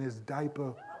working in his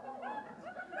diaper.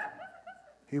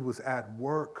 He was at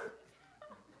work.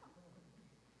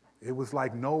 It was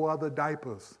like no other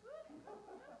diapers.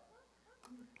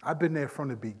 I've been there from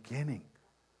the beginning.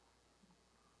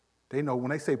 They know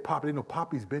when they say Poppy, they know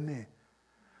Poppy's been there.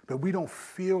 But we don't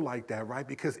feel like that, right?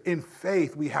 Because in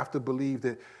faith, we have to believe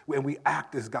that when we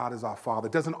act as God as our Father.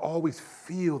 It doesn't always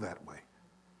feel that way.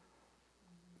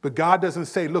 But God doesn't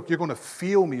say, look, you're going to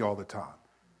feel me all the time.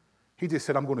 He just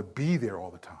said, I'm going to be there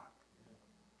all the time.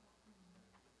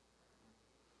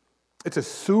 It's a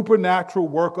supernatural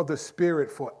work of the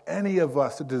Spirit for any of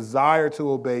us to desire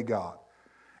to obey God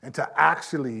and to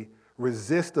actually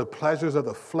resist the pleasures of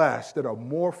the flesh that are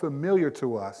more familiar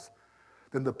to us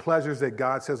than the pleasures that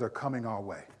God says are coming our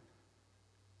way.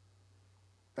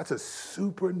 That's a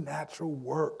supernatural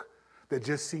work that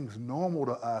just seems normal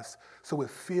to us, so it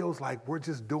feels like we're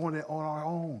just doing it on our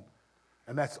own.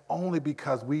 And that's only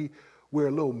because we're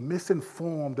a little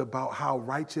misinformed about how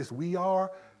righteous we are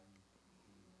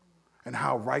and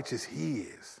how righteous He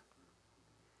is.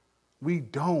 We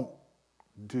don't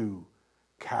do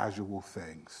casual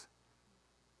things.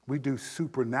 We do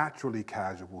supernaturally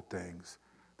casual things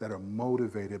that are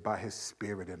motivated by His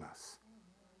Spirit in us.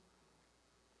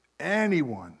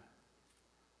 Anyone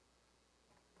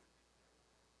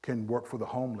can work for the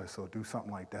homeless or do something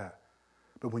like that.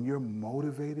 But when you're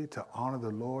motivated to honor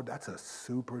the Lord, that's a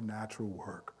supernatural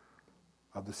work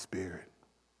of the Spirit.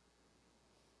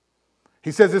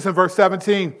 He says this in verse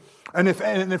 17, and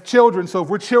if children, so if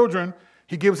we're children,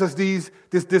 He gives us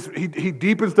he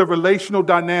deepens the relational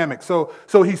dynamic. So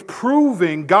He's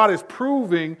proving, God is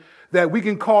proving that we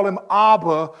can call Him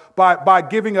Abba by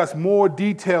giving us more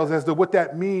details as to what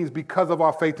that means because of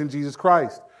our faith in Jesus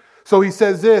Christ. So He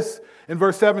says this in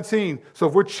verse 17, so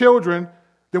if we're children,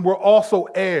 then we're also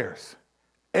heirs,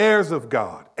 heirs of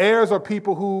God. Heirs are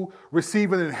people who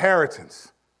receive an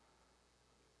inheritance.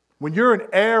 When you're an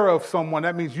heir of someone,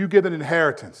 that means you get an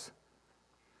inheritance.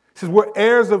 He says we're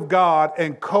heirs of God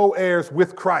and co-heirs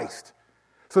with Christ.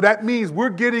 So that means we're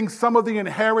getting some of the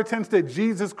inheritance that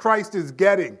Jesus Christ is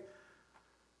getting.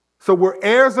 So we're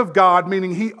heirs of God,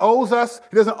 meaning He owes us.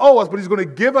 He doesn't owe us, but He's going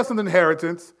to give us an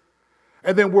inheritance.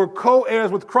 And then we're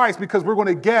co-heirs with Christ because we're going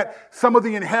to get some of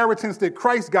the inheritance that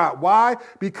Christ got. Why?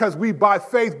 Because we, by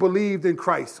faith, believed in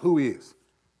Christ, who He is.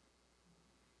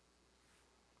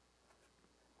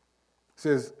 It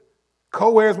says,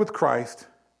 co-heirs with Christ,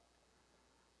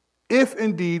 if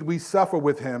indeed we suffer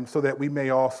with Him, so that we may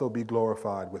also be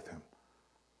glorified with Him.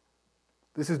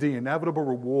 This is the inevitable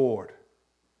reward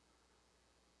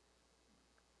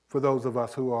for those of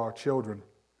us who are children,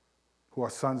 who are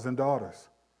sons and daughters.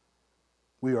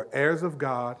 We are heirs of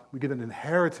God. We get an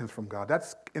inheritance from God.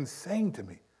 That's insane to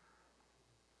me.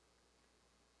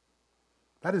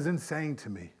 That is insane to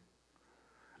me.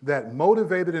 That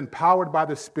motivated and powered by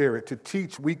the Spirit to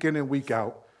teach week in and week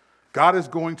out, God is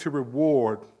going to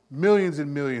reward millions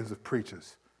and millions of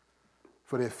preachers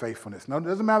for their faithfulness. Now, it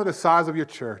doesn't matter the size of your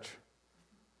church,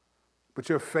 but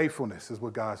your faithfulness is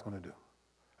what God's going to do.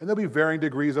 And there'll be varying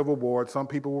degrees of reward. Some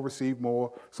people will receive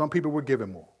more. Some people will give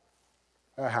Him more.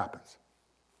 That happens.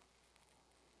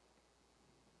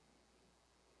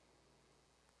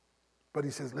 But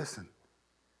He says, listen,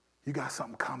 you got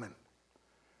something coming.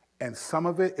 And some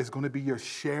of it is going to be your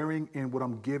sharing in what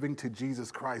I'm giving to Jesus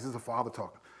Christ. This is the Father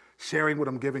talking. Sharing what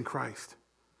I'm giving Christ.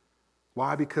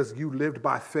 Why? Because you lived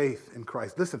by faith in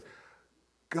Christ. Listen,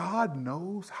 God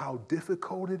knows how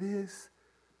difficult it is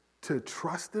to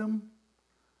trust Him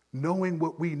knowing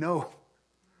what we know.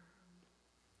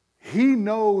 He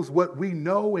knows what we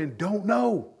know and don't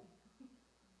know.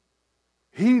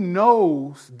 He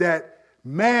knows that,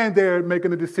 man, they're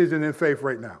making a decision in faith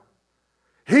right now.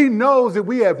 He knows that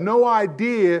we have no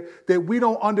idea, that we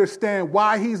don't understand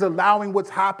why He's allowing what's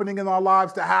happening in our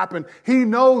lives to happen. He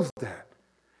knows that.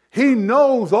 He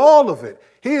knows all of it.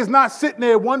 He is not sitting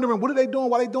there wondering, what are they doing?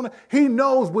 Why are they doing it? He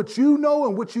knows what you know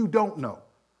and what you don't know.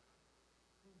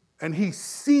 And He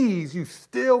sees you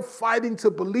still fighting to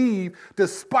believe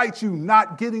despite you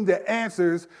not getting the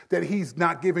answers that He's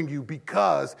not giving you,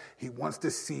 because He wants to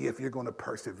see if you're going to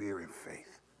persevere in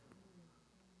faith.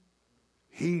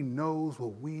 He knows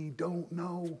what we don't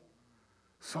know.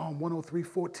 Psalm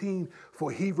 103:14,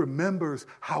 for he remembers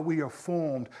how we are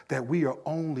formed, that we are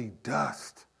only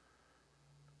dust.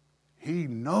 He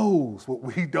knows what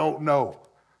we don't know.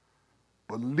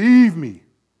 Believe me.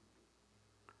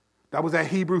 That was at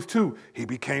Hebrews 2. He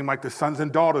became like the sons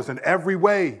and daughters in every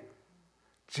way.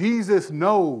 Jesus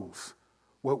knows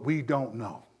what we don't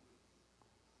know.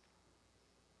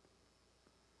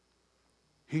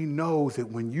 He knows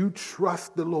that when you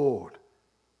trust the Lord,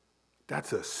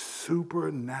 that's a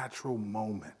supernatural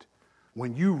moment.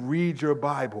 When you read your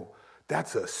Bible,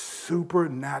 that's a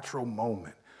supernatural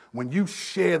moment. When you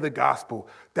share the gospel,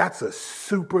 that's a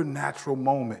supernatural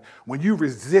moment. When you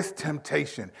resist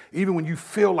temptation, even when you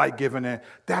feel like giving in,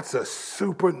 that's a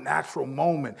supernatural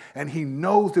moment. And he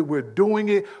knows that we're doing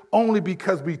it only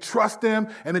because we trust him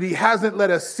and that he hasn't let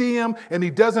us see him and he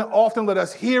doesn't often let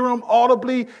us hear him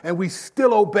audibly and we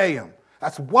still obey him.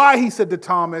 That's why he said to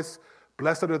Thomas,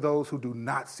 blessed are those who do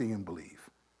not see and believe.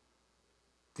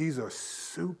 These are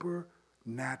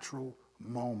supernatural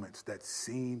moments that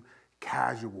seem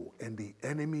casual, and the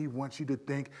enemy wants you to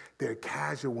think they're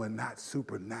casual and not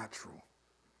supernatural.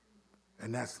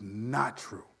 And that's not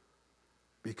true,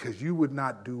 because you would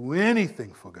not do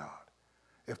anything for God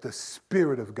if the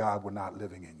Spirit of God were not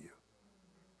living in you.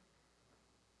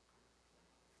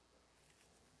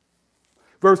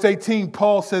 Verse 18,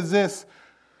 Paul says this,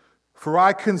 for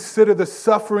I consider the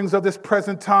sufferings of this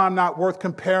present time not worth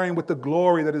comparing with the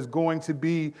glory that is going to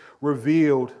be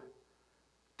revealed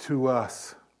to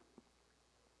us.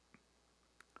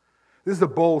 This is a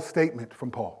bold statement from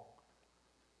Paul.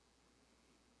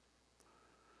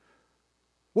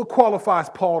 What qualifies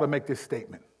Paul to make this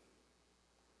statement?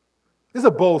 This is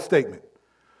a bold statement.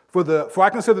 For I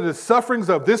consider the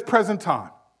sufferings of this present time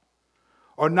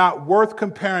are not worth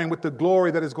comparing with the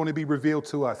glory that is going to be revealed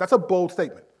to us. That's a bold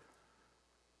statement.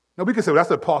 Now, we can say, well, that's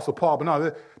the Apostle Paul, but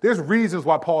no, there's reasons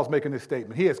why Paul's making this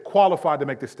statement. He is qualified to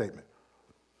make this statement.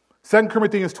 2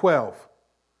 Corinthians 12.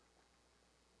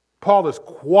 Paul is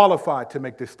qualified to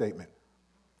make this statement.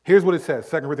 Here's what it says,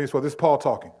 2 Corinthians 12. This is Paul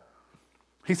talking.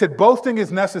 He said, boasting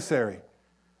is necessary.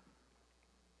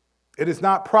 It is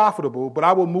not profitable, but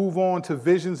I will move on to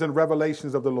visions and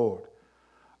revelations of the Lord.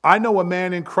 I know a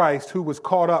man in Christ who was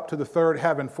caught up to the third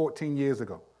heaven 14 years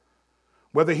ago.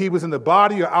 Whether he was in the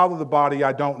body or out of the body,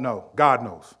 I don't know. God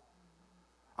knows.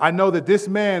 I know that this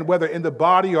man, whether in the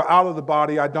body or out of the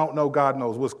body, I don't know, God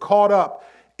knows, was caught up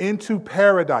into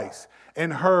paradise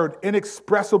and heard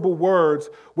inexpressible words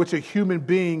which a human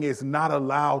being is not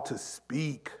allowed to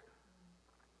speak.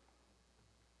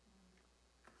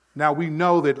 Now we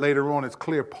know that later on it's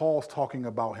clear Paul's talking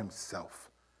about himself.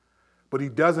 But he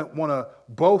doesn't want to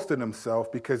boast in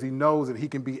himself because he knows that he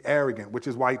can be arrogant, which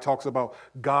is why he talks about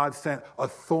God sent a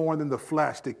thorn in the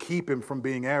flesh to keep him from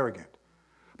being arrogant.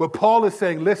 But Paul is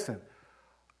saying, listen,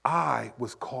 I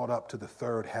was caught up to the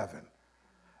third heaven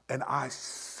and I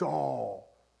saw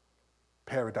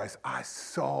paradise. I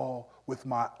saw with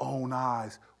my own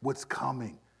eyes what's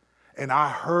coming. And I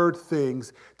heard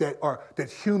things that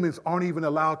humans aren't even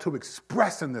allowed to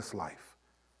express in this life.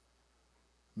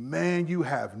 Man, you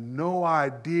have no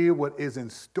idea what is in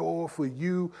store for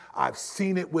you. I've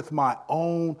seen it with my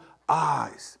own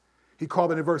eyes. He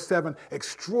called it in verse 7,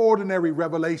 extraordinary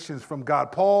revelations from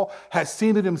God. Paul has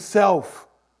seen it himself.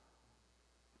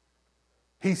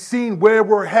 He's seen where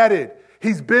we're headed.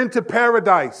 He's been to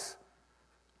paradise.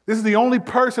 This is the only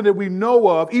person that we know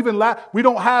of. Even we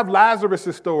don't have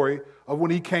Lazarus' story of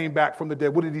when he came back from the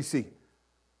dead. What did he see?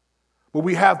 But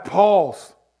we have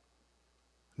Paul's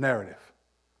narrative.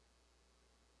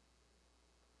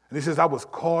 And he says, I was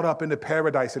caught up into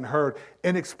paradise and heard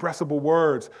inexpressible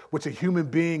words which a human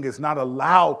being is not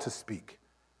allowed to speak.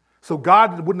 So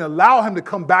God wouldn't allow him to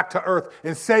come back to earth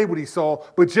and say what he saw,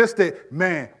 but just that,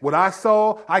 man, what I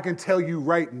saw, I can tell you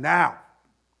right now.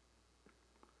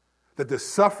 That the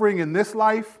suffering in this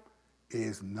life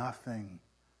is nothing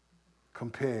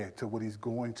compared to what he's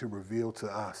going to reveal to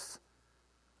us.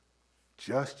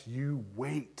 Just you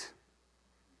wait.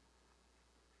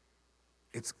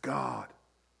 It's God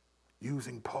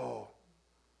using Paul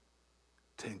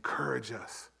to encourage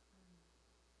us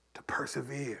to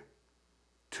persevere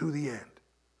to the end,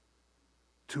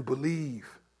 to believe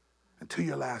until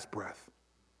your last breath,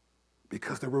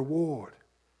 because the reward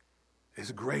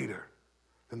is greater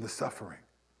than the suffering.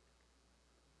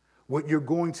 What you're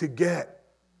going to get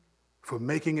for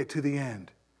making it to the end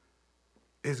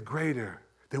is greater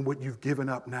than what you've given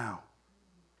up now.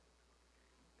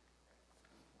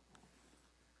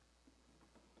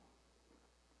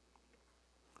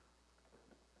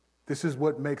 This is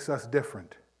what makes us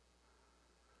different.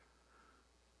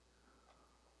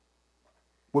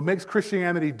 What makes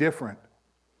Christianity different,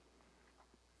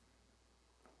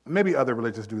 maybe other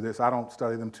religions do this, I don't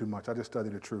study them too much, I just study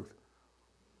the truth.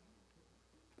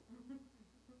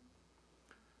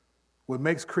 What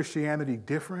makes Christianity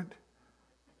different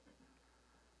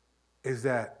is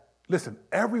that, listen,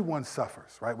 everyone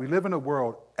suffers, right? We live in a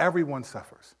world, everyone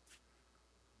suffers.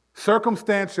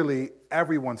 Circumstantially,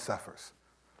 everyone suffers.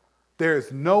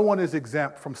 No one is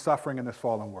exempt from suffering in this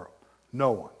fallen world.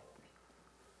 No one.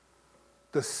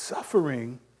 The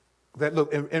suffering that,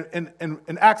 look,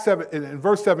 in Acts 7, in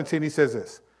verse 17, he says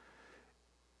this.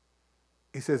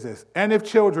 He says this, and if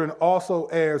children, also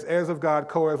heirs, heirs of God,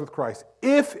 co-heirs with Christ,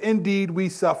 if indeed we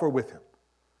suffer with him.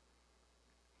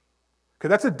 Okay,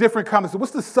 that's a different comment.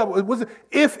 So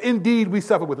if indeed we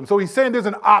suffer with him. So he's saying there's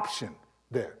an option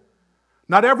there.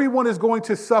 Not everyone is going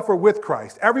to suffer with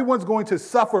Christ. Everyone's going to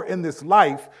suffer in this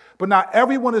life, but not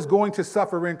everyone is going to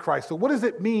suffer in Christ. So what does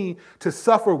it mean to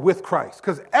suffer with Christ?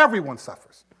 Because everyone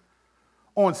suffers.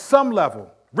 On some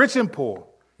level, rich and poor,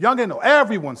 young and old,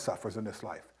 everyone suffers in this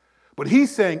life. But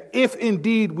he's saying, if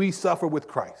indeed we suffer with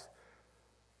Christ.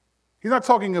 He's not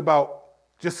talking about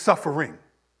just suffering.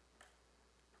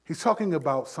 He's talking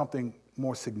about something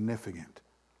more significant.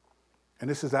 And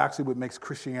this is actually what makes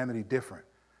Christianity different,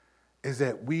 is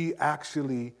that we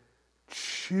actually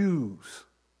choose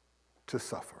to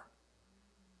suffer.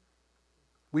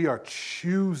 We are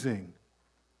choosing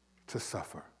to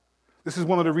suffer. This is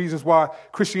one of the reasons why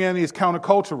Christianity is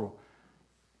countercultural.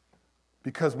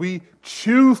 Because we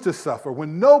choose to suffer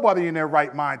when nobody in their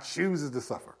right mind chooses to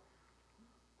suffer.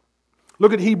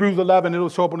 Look at Hebrews 11. It'll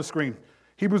show up on the screen.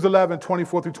 Hebrews 11,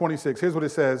 24 through 26. Here's what it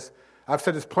says. I've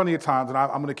said this plenty of times, and I'm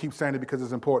going to keep saying it because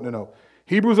it's important to know.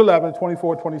 Hebrews 11,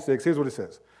 24, 26. Here's what it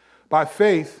says. By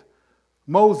faith,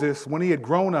 Moses, when he had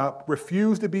grown up,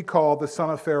 refused to be called the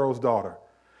son of Pharaoh's daughter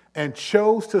and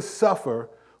chose to suffer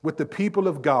with the people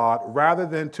of God rather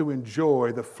than to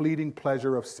enjoy the fleeting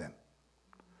pleasure of sin.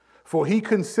 For he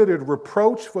considered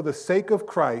reproach for the sake of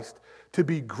Christ to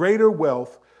be greater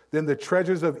wealth than the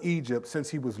treasures of Egypt, since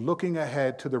he was looking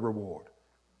ahead to the reward.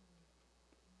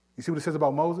 You see what it says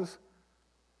about Moses?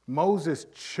 Moses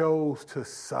chose to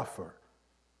suffer.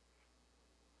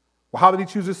 Well, how did he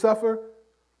choose to suffer?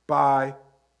 By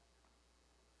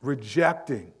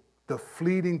rejecting the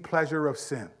fleeting pleasure of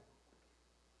sin.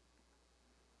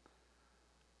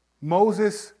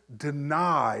 Moses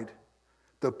denied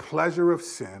the pleasure of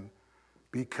sin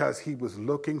because he was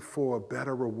looking for a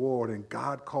better reward, and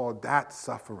God called that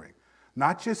suffering.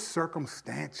 Not just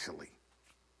circumstantially.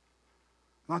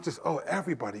 Not just,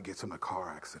 everybody gets in a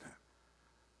car accident.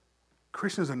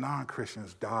 Christians and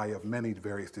non-Christians die of many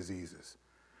various diseases.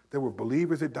 There were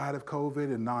believers that died of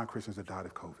COVID and non-Christians that died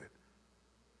of COVID.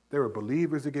 There were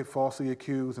believers that get falsely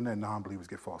accused and then non-believers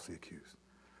get falsely accused.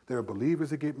 There are believers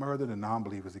that get murdered and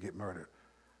non-believers that get murdered.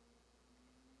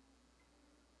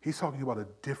 He's talking about a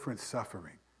different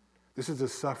suffering. This is a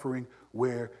suffering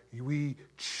where we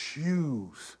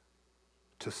choose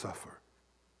to suffer.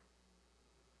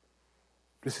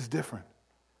 This is different.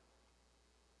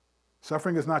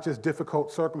 Suffering is not just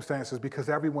difficult circumstances because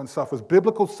everyone suffers.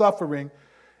 Biblical suffering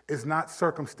is not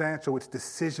circumstantial, it's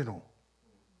decisional.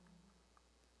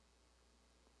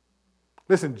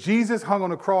 Listen, Jesus hung on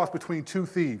the cross between two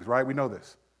thieves, right? We know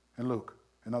this in Luke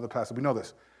and other passages. We know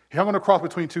this. He hung on the cross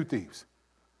between two thieves.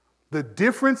 The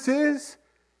difference is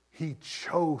he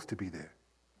chose to be there.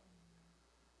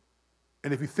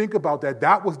 And if you think about that,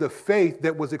 that was the faith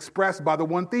that was expressed by the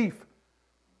one thief.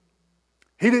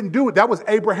 He didn't do it. That was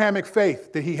Abrahamic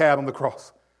faith that he had on the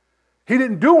cross. He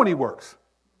didn't do any works.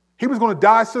 He was going to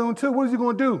die soon too. What was he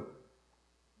going to do?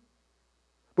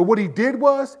 But what he did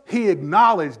was he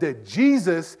acknowledged that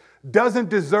Jesus doesn't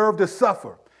deserve to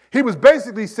suffer. He was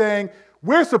basically saying,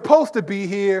 we're supposed to be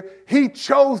here. He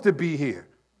chose to be here.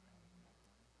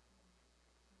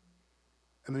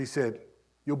 And then he said,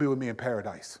 you'll be with me in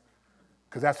paradise.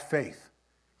 Because that's faith.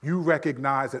 You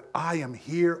recognize that I am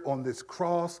here on this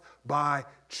cross by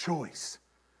choice.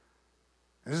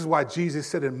 And this is why Jesus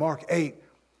said in Mark 8,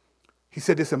 he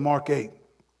said this in Mark 8.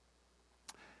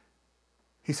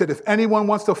 He said, if anyone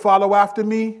wants to follow after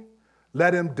me,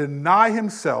 let him deny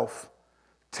himself,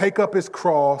 take up his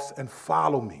cross, and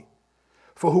follow me.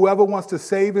 For whoever wants to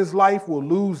save his life will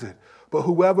lose it. But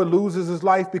whoever loses his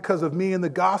life because of me and the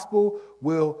gospel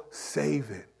will save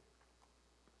it.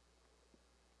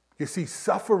 You see,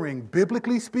 suffering,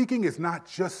 biblically speaking, is not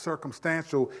just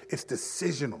circumstantial, it's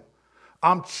decisional.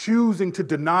 I'm choosing to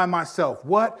deny myself.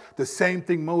 What? The same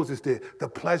thing Moses did, the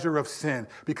pleasure of sin,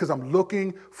 because I'm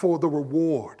looking for the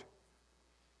reward.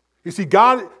 You see,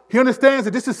 God, he understands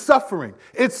that this is suffering.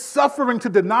 It's suffering to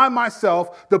deny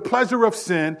myself the pleasure of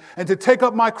sin and to take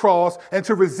up my cross and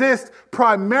to resist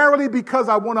primarily because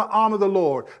I want to honor the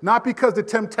Lord, not because the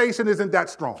temptation isn't that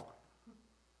strong.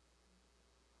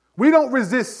 We don't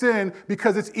resist sin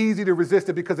because it's easy to resist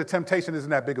it because the temptation isn't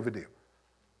that big of a deal.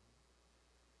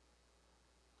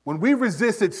 When we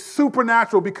resist, it's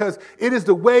supernatural because it is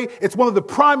the way, it's one of the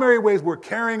primary ways we're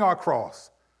carrying our cross.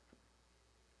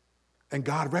 And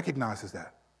God recognizes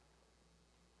that.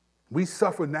 We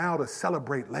suffer now to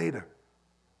celebrate later.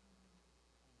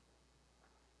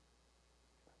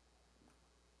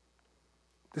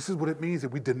 This is what it means that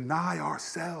we deny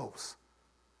ourselves.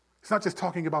 It's not just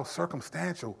talking about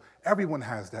circumstantial. Everyone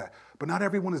has that. But not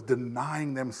everyone is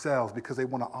denying themselves because they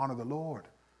want to honor the Lord.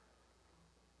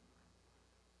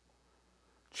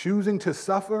 Choosing to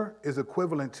suffer is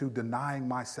equivalent to denying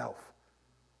myself.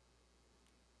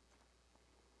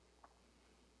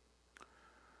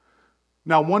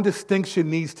 Now, one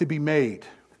distinction needs to be made.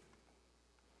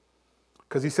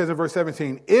 Because he says in verse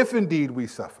 17, if indeed we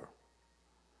suffer.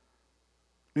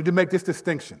 We need to make this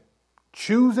distinction.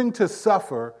 Choosing to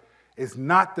suffer is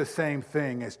not the same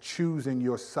thing as choosing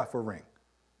your suffering.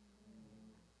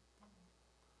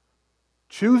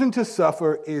 Choosing to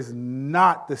suffer is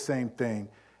not the same thing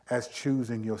as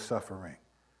choosing your suffering.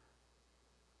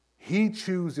 He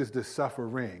chooses the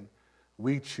suffering.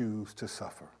 We choose to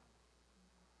suffer.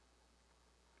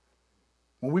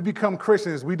 When we become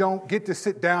Christians, we don't get to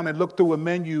sit down and look through a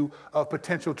menu of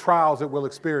potential trials that we'll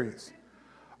experience.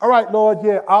 All right, Lord,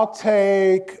 yeah, I'll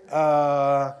take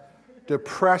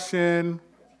depression,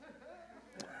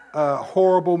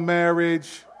 horrible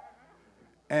marriage,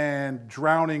 and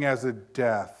drowning as a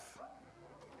death.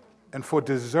 And for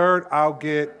dessert, I'll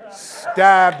get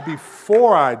stabbed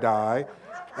before I die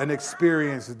and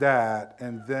experience that.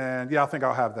 And then, yeah, I think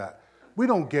I'll have that. We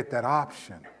don't get that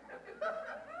option.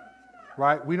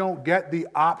 Right? We don't get the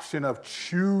option of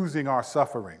choosing our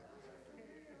suffering.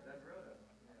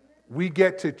 We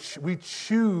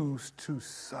choose to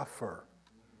suffer.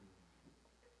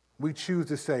 We choose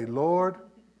to say, Lord,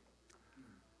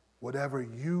 whatever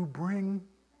you bring,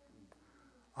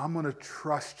 I'm going to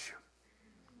trust you.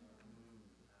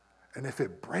 And if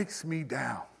it breaks me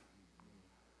down,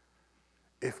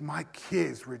 if my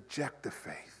kids reject the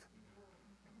faith,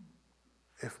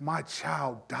 if my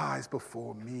child dies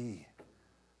before me,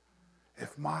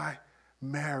 if my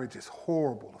marriage is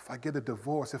horrible, if I get a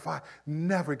divorce, if I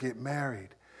never get married,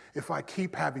 if I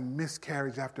keep having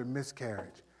miscarriage after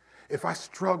miscarriage, if I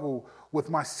struggle with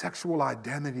my sexual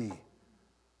identity,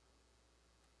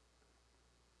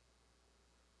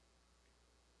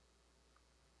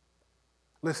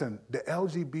 listen, the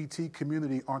LGBT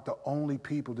community aren't the only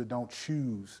people that don't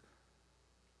choose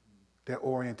their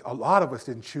orientation. A lot of us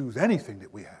didn't choose anything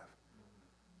that we have.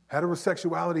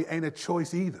 Heterosexuality ain't a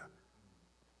choice either.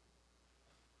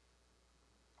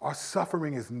 Our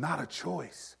suffering is not a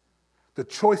choice. The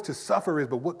choice to suffer is,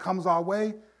 but what comes our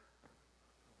way?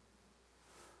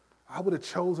 I would have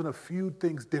chosen a few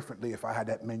things differently if I had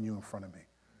that menu in front of me.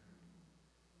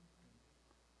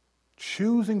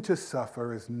 Choosing to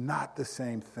suffer is not the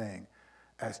same thing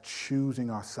as choosing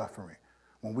our suffering.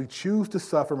 When we choose to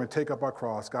suffer and take up our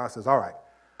cross, God says, all right,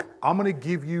 I'm going to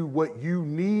give you what you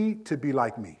need to be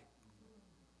like me.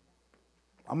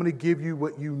 I'm going to give you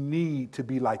what you need to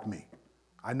be like me.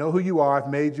 I know who you are. I've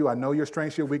made you. I know your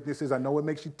strengths, your weaknesses. I know what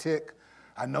makes you tick.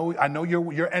 I know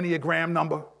your Enneagram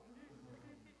number.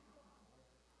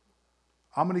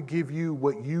 I'm going to give you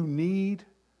what you need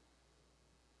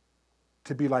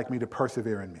to be like me, to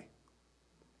persevere in me.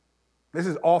 This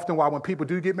is often why when people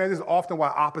do get married, this is often why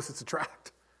opposites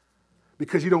attract.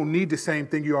 Because you don't need the same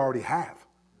thing you already have.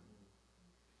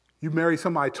 You marry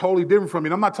somebody totally different from you.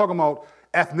 And I'm not talking about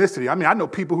ethnicity. I mean, I know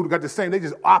people who got the same, they're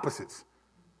just opposites.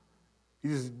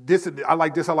 I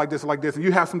like this, I like this, I like this. And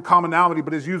you have some commonality,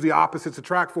 but it's usually opposites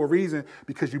attract for a reason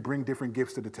because you bring different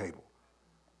gifts to the table.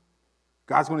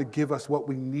 God's going to give us what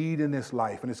we need in this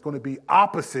life, and it's going to be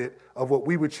opposite of what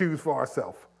we would choose for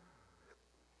ourselves.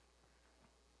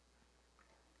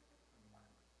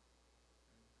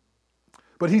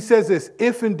 But he says this,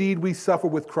 if indeed we suffer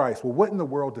with Christ. Well, what in the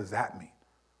world does that mean?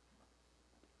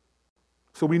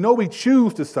 So we know we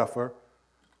choose to suffer,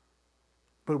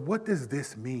 but what does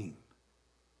this mean?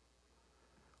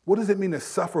 What does it mean to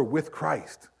suffer with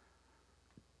Christ?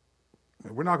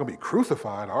 We're not going to be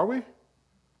crucified, are we?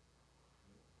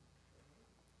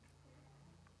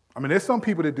 I mean, there's some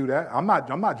people that do that. I'm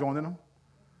not joining them.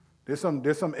 There's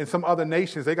some in some other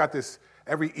nations, they got this,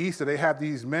 every Easter, they have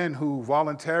these men who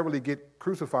voluntarily get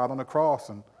crucified on the cross.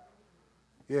 And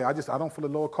yeah, I don't feel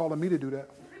the Lord calling me to do that.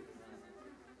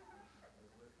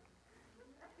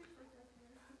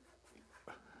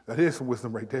 That is some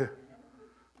wisdom right there.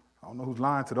 I don't know who's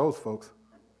lying to those folks.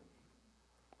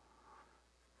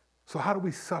 So how do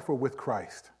we suffer with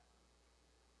Christ?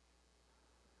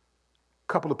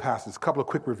 Couple of passages, couple of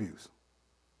quick reviews.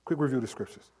 Quick review of the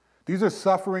scriptures. These are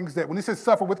sufferings that, when it says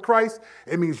suffer with Christ,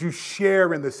 it means you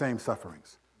share in the same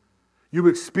sufferings. You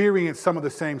experience some of the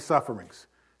same sufferings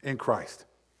in Christ.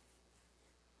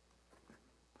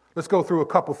 Let's go through a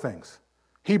couple things.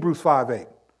 Hebrews 5:8.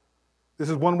 This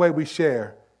is one way we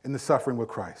share in the suffering with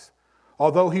Christ.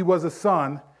 Although he was a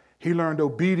son, he learned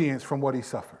obedience from what he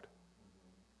suffered.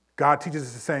 God teaches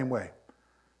us the same way.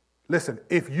 Listen,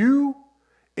 if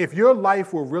your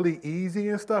life were really easy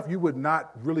and stuff, you would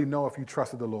not really know if you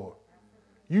trusted the Lord.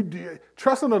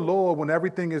 Trusting the Lord when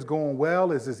everything is going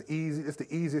well is as easy. It's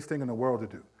the easiest thing in the world to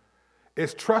do.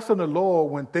 It's trusting the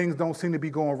Lord when things don't seem to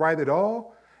be going right at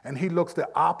all, and he looks the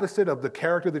opposite of the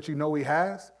character that you know he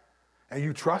has, and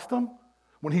you trust him.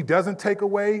 When he doesn't take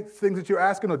away things that you're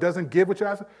asking or doesn't give what you're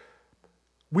asking,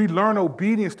 we learn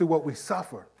obedience through what we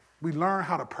suffer. We learn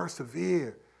how to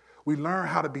persevere. We learn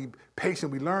how to be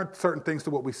patient. We learn certain things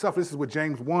through what we suffer. This is what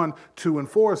James 1, 2, and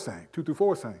 4 is saying, 2 through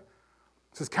 4 is saying.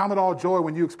 It says, count it all joy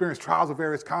when you experience trials of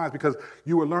various kinds because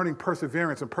you are learning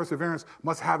perseverance, and perseverance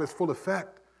must have its full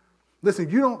effect. Listen,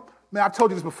 man, I've told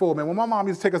you this before, man. When my mom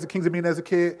used to take us to Kings of Meeting as a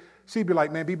kid, she'd be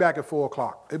like, man, be back at 4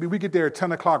 o'clock. We get there at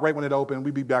 10 o'clock right when it opened,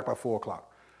 we'd be back by 4 o'clock.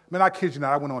 Man, I kid you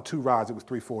not, I went on 2 rides, it was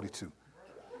 3:42.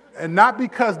 And not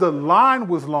because the line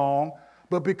was long,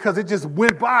 but because it just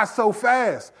went by so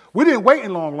fast. We didn't wait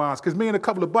in long lines because me and a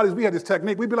couple of buddies, we had this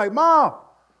technique. We'd be like, Mom.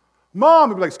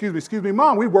 We'd be like, excuse me,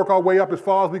 Mom. We'd work our way up as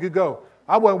far as we could go.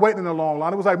 I wasn't waiting in a long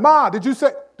line. It was like, Ma, did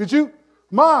you?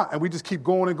 Ma? And we just keep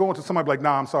going and going until somebody be like,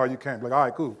 nah, I'm sorry, you can't. Be like, all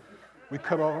right, cool. We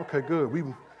cut off, okay, good.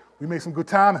 We made some good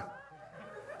timing.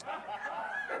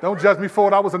 Don't judge me for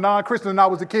it. I was a non-Christian and I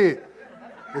was a kid.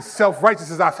 It's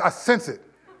self-righteousness. I sense it.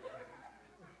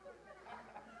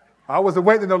 I wasn't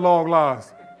waiting in the long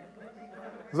lines.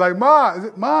 It's like, Ma, is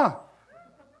it Ma?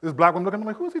 This black woman looking at me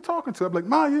like, who's he talking to? I'm like,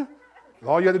 Ma, you.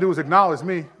 All you had to do was acknowledge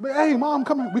me. But, hey, Mom, I'm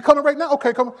coming. We coming right now?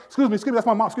 Okay, come on. Excuse me, that's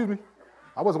my mom. Excuse me.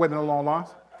 I wasn't waiting in the long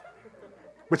lines.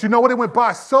 But you know what? It went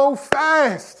by so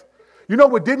fast. You know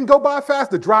what didn't go by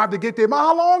fast? The drive to get there. Ma,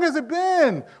 how long has it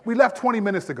been? We left 20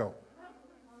 minutes ago.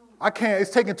 I can't.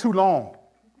 It's taking too long.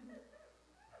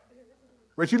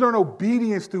 Right? You learn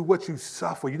obedience through what you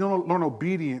suffer. You don't learn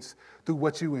obedience through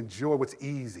what you enjoy, what's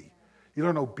easy. You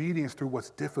learn obedience through what's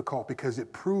difficult because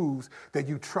it proves that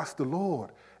you trust the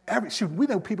Lord. We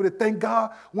know people that thank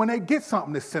God when they get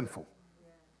something that's sinful.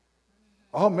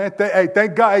 Oh, man,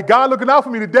 thank God. Hey, God looking out for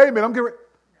me today, man. I'm getting.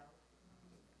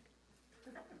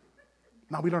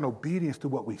 Now we learn obedience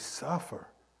through what we suffer.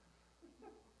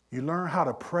 You learn how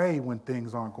to pray when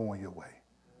things aren't going your way.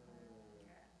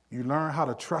 You learn how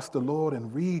to trust the Lord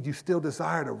and read. You still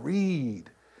desire to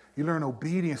read. You learn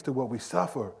obedience to what we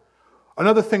suffer.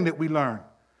 Another thing that we learn,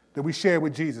 that we share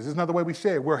with Jesus, is another way we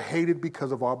share. We're hated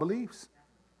because of our beliefs.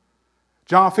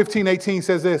 John 15:18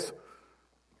 says this,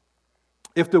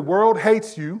 if the world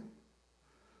hates you,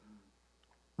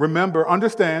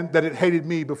 understand that it hated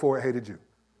me before it hated you.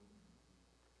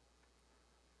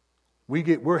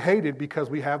 We're hated because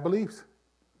we have beliefs.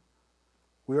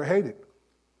 We are hated.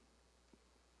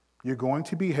 You're going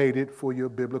to be hated for your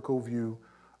biblical view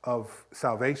of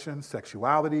salvation,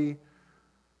 sexuality,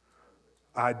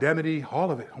 identity,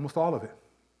 all of it, almost all of it.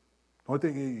 The only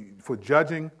thing for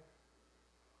judging,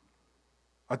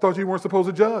 I thought you weren't supposed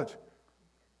to judge.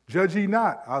 Judge ye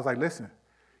not. I was like, listen,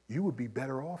 you would be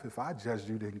better off if I judged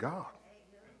you than God.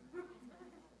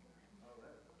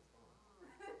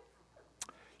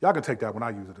 Y'all can take that one. I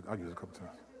use it a couple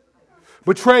times.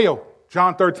 Betrayal,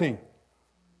 John 13.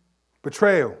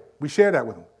 Betrayal. We share that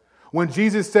with him. When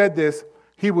Jesus said this,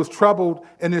 he was troubled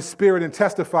in his spirit and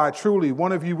testified, truly,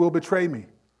 one of you will betray me.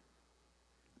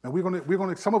 And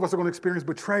some of us are going to experience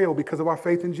betrayal because of our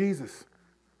faith in Jesus.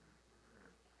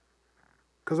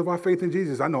 Because of our faith in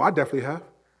Jesus. I know I definitely have.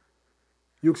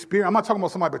 I'm not talking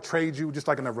about somebody betrayed you just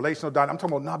like in a relational dynamic. I'm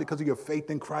talking about not because of your faith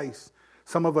in Christ.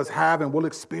 Some of us have and will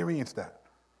experience that.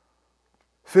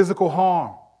 Physical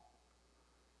harm.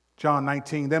 John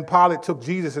 19. Then Pilate took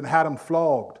Jesus and had him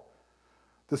flogged.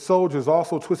 The soldiers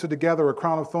also twisted together a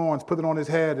crown of thorns, put it on his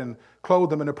head, and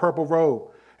clothed him in a purple robe.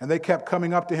 And they kept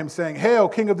coming up to him saying, "Hail,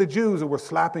 King of the Jews," and were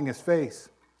slapping his face.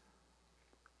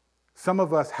 Some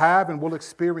of us have and will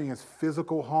experience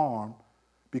physical harm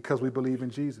because we believe in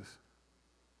Jesus.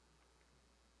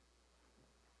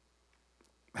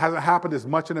 Hasn't happened as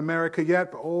much in America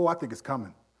yet, but I think it's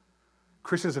coming.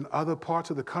 Christians in other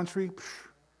parts of the country,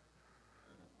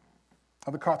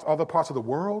 other parts of the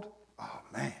world, oh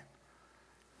man.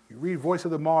 You read Voice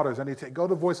of the Martyrs, and go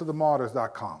to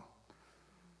voiceofthemartyrs.com.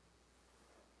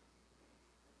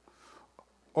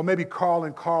 Or maybe Carl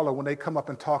and Carla, when they come up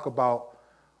and talk about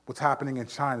what's happening in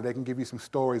China, they can give you some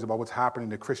stories about what's happening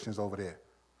to Christians over there.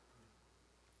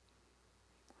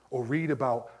 Or read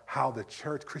about how the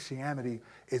church, Christianity,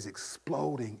 is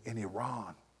exploding in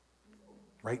Iran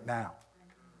right now.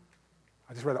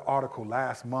 I just read an article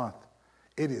last month.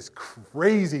 It is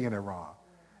crazy in Iran.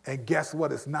 And guess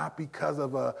what? It's not because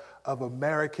of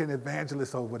American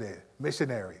evangelists over there,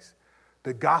 missionaries.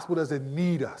 The gospel doesn't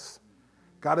need us.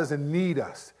 God doesn't need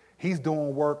us. He's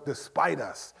doing work despite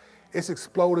us. It's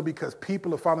exploded because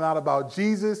people are finding out about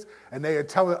Jesus and they are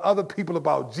telling other people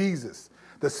about Jesus.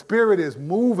 The Spirit is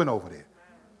moving over there.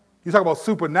 You talk about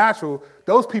supernatural,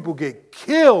 those people get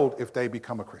killed if they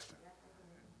become a Christian.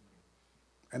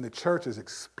 And the church is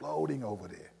exploding over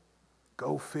there.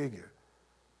 Go figure.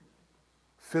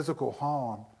 Physical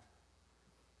harm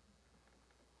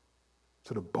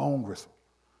to the bone gristle.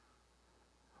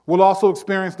 We'll also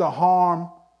experience the harm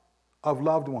of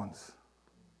loved ones.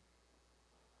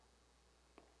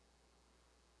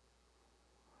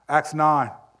 Acts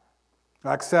 9,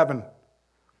 Acts 7.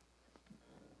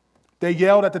 They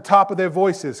yelled at the top of their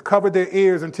voices, covered their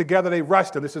ears, and together they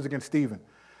rushed him. This is against Stephen.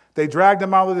 They dragged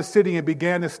him out of the city and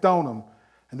began to stone him.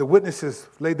 And the witnesses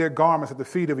laid their garments at the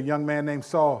feet of a young man named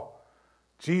Saul.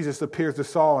 Jesus appears to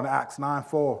Saul in Acts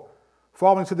 9:4.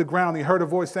 Falling to the ground, he heard a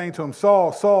voice saying to him,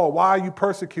 Saul, Saul, why are you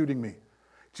persecuting me?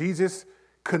 Jesus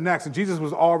connects, and Jesus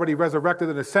was already resurrected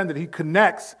and ascended. He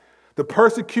connects the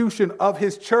persecution of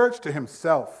his church to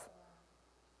himself.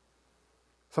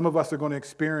 Some of us are going to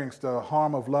experience the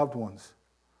harm of loved ones.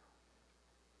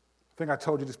 I think I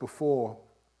told you this before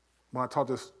when I taught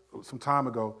this some time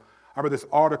ago. I read this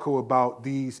article about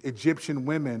these Egyptian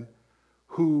women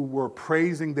who were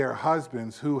praising their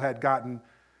husbands who had gotten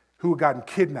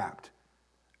kidnapped.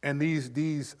 And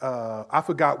these I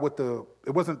forgot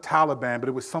it wasn't Taliban, but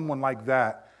it was someone like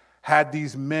that, had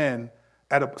these men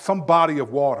at some body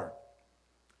of water.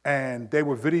 And they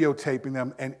were videotaping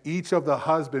them, and each of the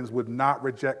husbands would not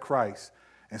reject Christ.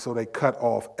 And so they cut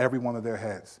off every one of their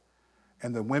heads.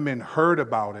 And the women heard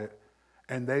about it,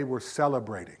 and they were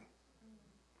celebrating.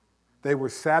 They were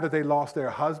sad that they lost their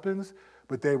husbands,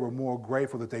 but they were more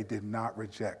grateful that they did not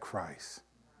reject Christ.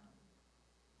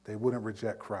 They wouldn't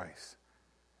reject Christ.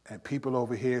 And people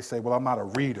over here say, well, I'm not a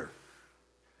reader.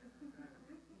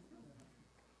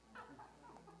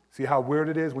 See how weird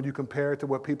it is when you compare it to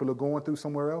what people are going through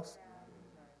somewhere else?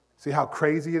 See how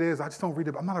crazy it is? I just don't read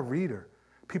it. I'm not a reader.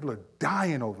 People are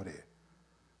dying over there.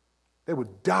 They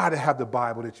would die to have the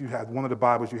Bible that you have, one of the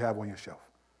Bibles you have on your shelf.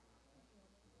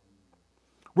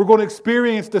 We're going to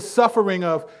experience the suffering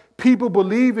of people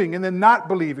believing and then not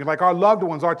believing, like our loved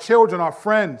ones, our children, our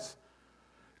friends.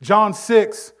 John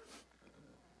 6.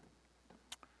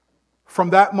 From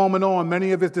that moment on,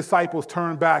 many of his disciples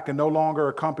turned back and no longer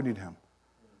accompanied him.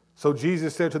 So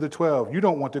Jesus said to the 12, you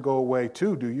don't want to go away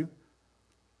too, do you?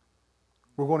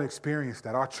 We're going to experience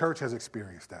that. Our church has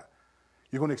experienced that.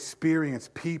 You're going to experience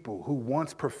people who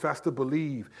once professed to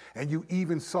believe, and you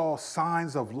even saw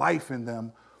signs of life in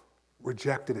them,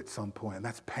 rejected at some point, and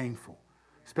that's painful,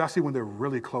 especially when they're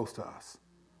really close to us.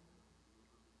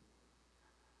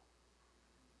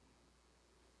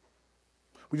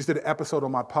 We just did an episode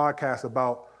on my podcast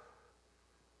about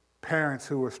parents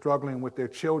who are struggling with their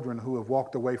children who have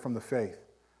walked away from the faith.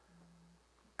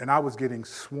 And I was getting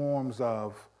swarms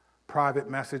of private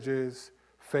messages,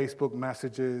 Facebook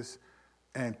messages,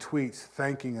 and tweets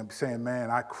thanking them, saying, man,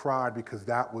 I cried because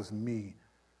that was me.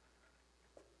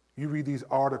 You read these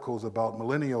articles about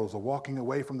millennials are walking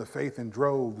away from the faith in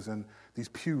droves, and these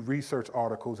Pew Research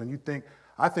articles, and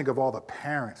I think of all the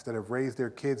parents that have raised their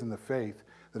kids in the faith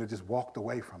that have just walked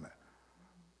away from it.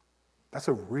 That's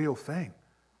a real thing.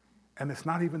 And it's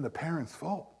not even the parents'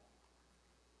 fault.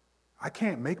 I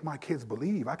can't make my kids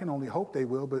believe. I can only hope they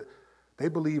will, but they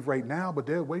believe right now, but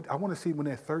they'll wait. I want to see when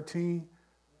they're 13,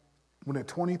 when they're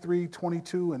 23,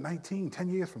 22, and 19, 10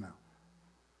 years from now.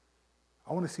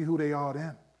 I want to see who they are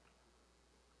then.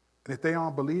 And if they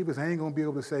aren't believers, they ain't going to be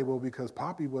able to say, well, because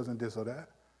Poppy wasn't this or that.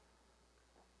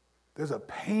 There's a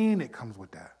pain that comes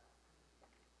with that.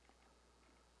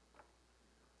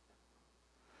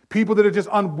 People that are just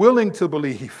unwilling to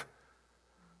believe.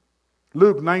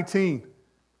 Luke 19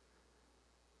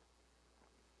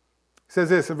 says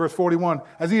this in verse 41.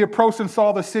 As he approached and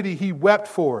saw the city, he wept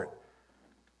for it,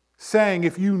 saying,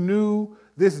 if you knew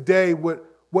this day what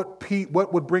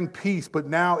would bring peace, but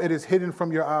now it is hidden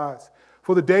from your eyes.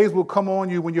 For the days will come on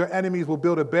you when your enemies will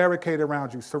build a barricade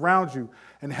around you, surround you,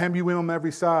 and hem you in on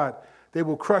every side. They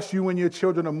will crush you and your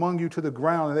children among you to the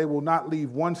ground, and they will not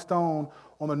leave one stone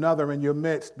on another in your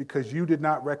midst, because you did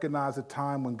not recognize the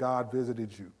time when God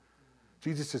visited you.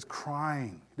 Jesus is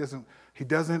crying. He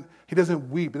doesn't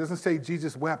weep. It doesn't say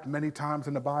Jesus wept many times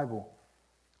in the Bible.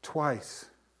 Twice.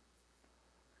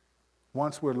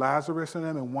 Once with Lazarus in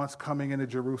him and once coming into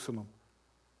Jerusalem.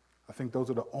 I think those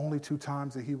are the only 2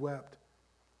 times that he wept.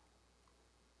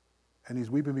 And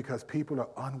he's weeping because people are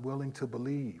unwilling to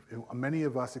believe. And many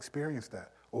of us experience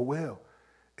that, or will.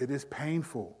 It is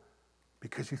painful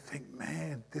because you think,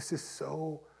 man, this is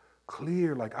so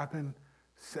clear. Like I've been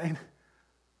saying,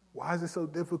 why is it so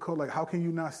difficult? Like, how can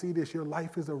you not see this? Your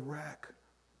life is a wreck.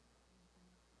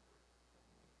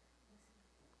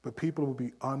 But people will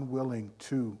be unwilling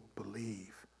to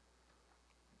believe.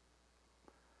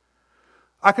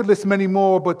 I could list many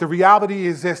more, but the reality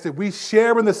is this, that we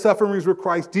share in the sufferings with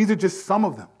Christ. These are just some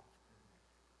of them.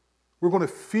 We're going to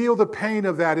feel the pain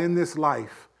of that in this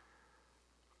life.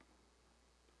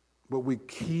 But we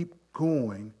keep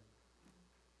going.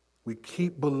 We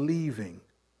keep believing.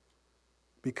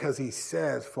 Because he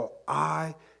says, for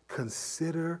I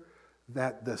consider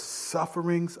that the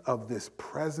sufferings of this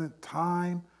present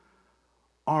time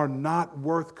are not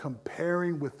worth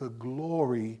comparing with the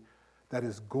glory that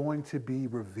is going to be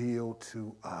revealed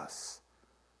to us.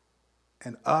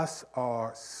 And us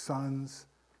are sons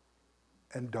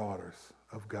and daughters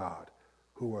of God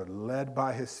who are led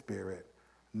by his Spirit,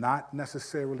 not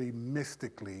necessarily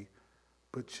mystically,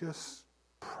 but just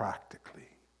practically.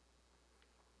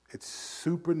 It's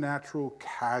supernatural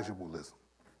casualism.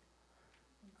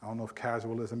 I don't know if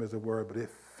casualism is a word, but it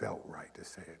felt right to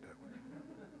say it that way.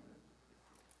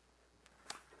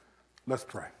 Let's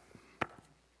pray.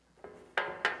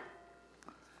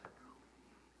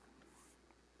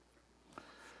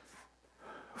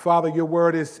 Father, your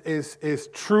word is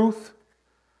truth,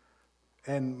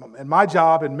 and my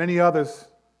job and many others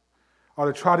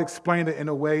are to try to explain it in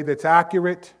a way that's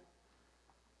accurate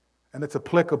and that's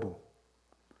applicable.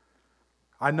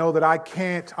 I know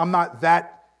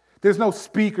that there's no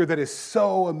speaker that is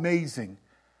so amazing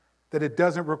that it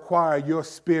doesn't require your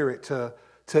Spirit to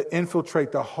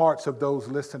infiltrate the hearts of those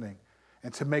listening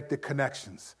and to make the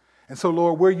connections. And so,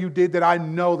 Lord, where you did that, I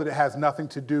know that it has nothing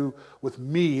to do with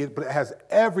me, but it has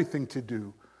everything to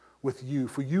do with you.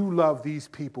 For you love these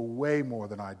people way more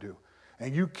than I do.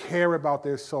 And you care about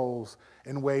their souls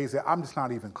in ways that I'm just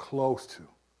not even close to.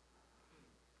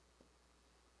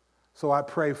 So I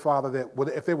pray, Father,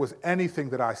 that if there was anything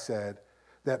that I said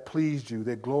that pleased you,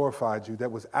 that glorified you, that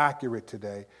was accurate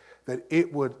today, that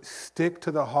it would stick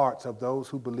to the hearts of those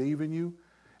who believe in you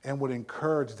and would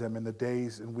encourage them in the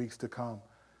days and weeks to come.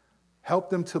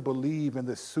 Help them to believe in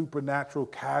the supernatural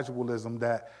casualism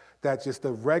that just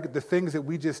the things that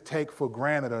we just take for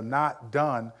granted are not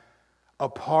done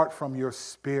apart from your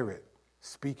Spirit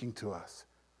speaking to us.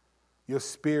 Your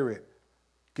Spirit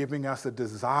giving us a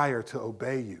desire to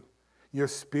obey you. Your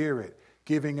Spirit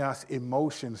giving us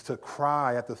emotions to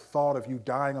cry at the thought of you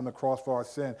dying on the cross for our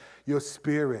sin. Your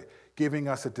Spirit giving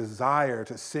us a desire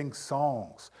to sing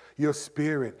songs. Your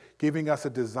Spirit giving us a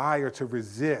desire to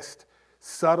resist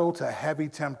subtle to heavy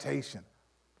temptation.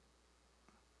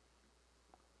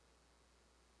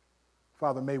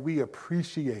 Father, may we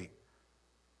appreciate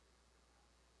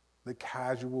the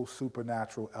casual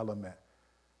supernatural element,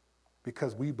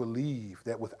 because we believe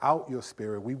that without your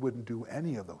Spirit, we wouldn't do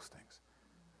any of those things.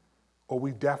 Or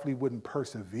we definitely wouldn't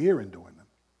persevere in doing them.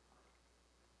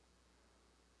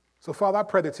 So, Father, I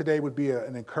pray that today would be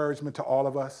an encouragement to all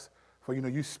of us. For,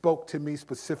 you spoke to me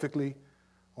specifically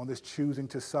on this choosing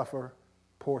to suffer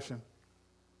portion.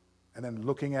 And then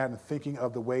looking at and thinking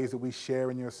of the ways that we share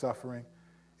in your suffering.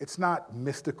 It's not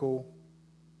mystical,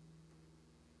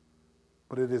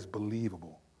 but it is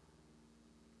believable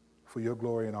for your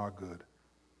glory and our good.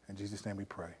 In Jesus' name we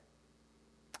pray.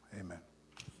 Amen.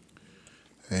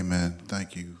 Amen.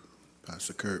 Thank you,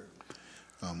 Pastor Kurt.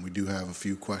 We do have a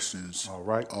few questions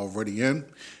already in.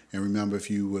 And remember,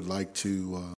 if you would like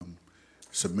to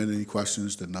submit any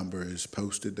questions, the number is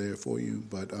posted there for you.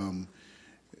 But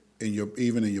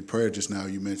even in your prayer just now,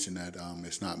 you mentioned that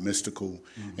it's not mystical.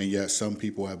 Mm-hmm. And yet some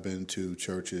people have been to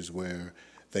churches where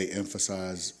they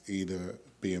emphasize either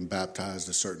being baptized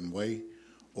a certain way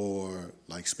or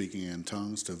like speaking in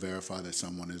tongues to verify that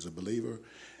someone is a believer.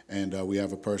 And we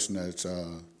have a person that's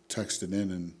texted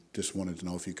in and just wanted to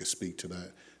know if you could speak to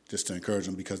that, just to encourage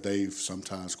them, because they've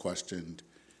sometimes questioned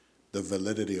the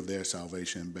validity of their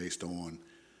salvation based on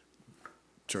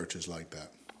churches like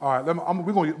that. All right,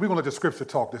 we're going to let the scripture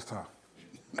talk this time,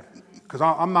 because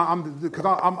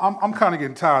I'm kind of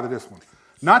getting tired of this one.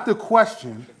 Not the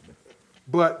question,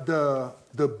 but the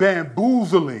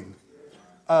bamboozling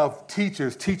of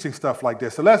teachers teaching stuff like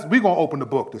this. So we're going to open the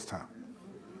book this time.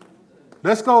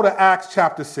 Let's go to Acts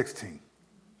chapter 16.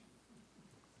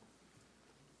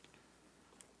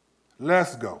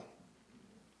 Let's go.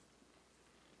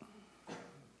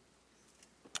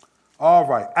 All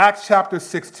right, Acts chapter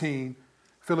 16.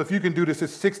 Phil, if you can do this,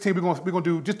 it's 16. We're going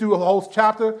to do a whole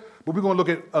chapter, but we're going to look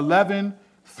at 11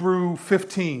 through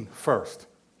 15 first.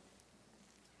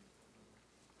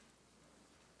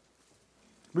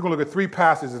 We're going to look at 3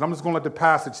 passages. I'm just going to let the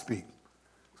passage speak.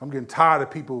 So I'm getting tired of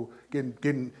people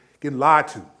getting lied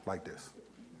to like this.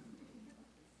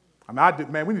 I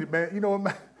mean, man, we need, man, you know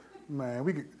what, man,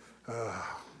 we could,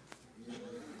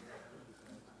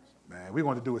 man, we're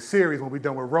going to do a series when we're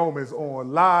done with Romans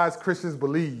on lies Christians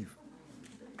believe.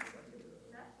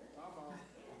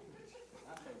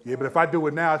 Yeah, but if I do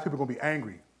it now, people are going to be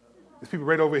angry. There's people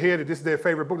right over here that this is their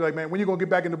favorite book. They're like, man, when are you going to get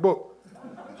back in the book?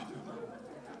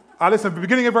 All right, listen,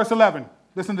 beginning in verse 11,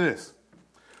 listen to this.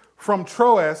 From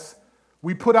Troas,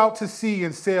 we put out to sea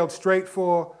and sailed straight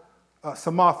for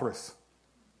Samothrace,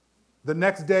 the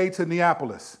next day to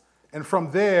Neapolis, and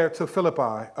from there to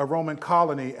Philippi, a Roman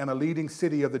colony and a leading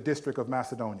city of the district of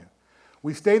Macedonia.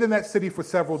 We stayed in that city for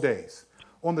several days.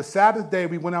 On the Sabbath day,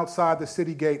 we went outside the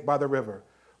city gate by the river,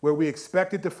 where we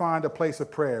expected to find a place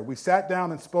of prayer. We sat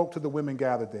down and spoke to the women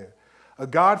gathered there. A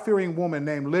God-fearing woman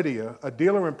named Lydia, a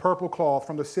dealer in purple cloth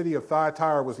from the city of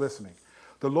Thyatira, was listening.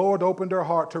 The Lord opened her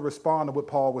heart to respond to what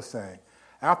Paul was saying.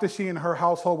 After she and her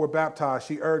household were baptized,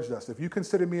 she urged us, if you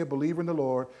consider me a believer in the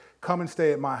Lord, come and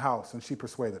stay at my house. And she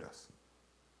persuaded us.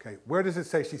 Okay, where does it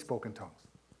say she spoke in tongues?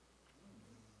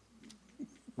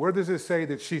 Where does it say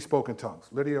that she spoke in tongues,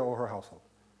 Lydia or her household?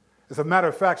 As a matter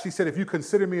of fact, she said, if you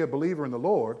consider me a believer in the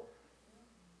Lord,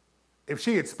 if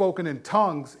she had spoken in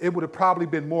tongues, it would have probably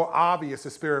been more obvious the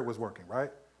Spirit was working, right?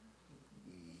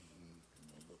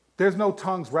 There's no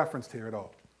tongues referenced here at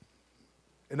all.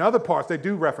 In other parts, they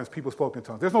do reference people spoke in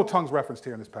tongues. There's no tongues referenced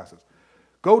here in this passage.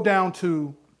 Go down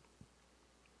to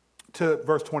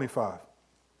verse 25.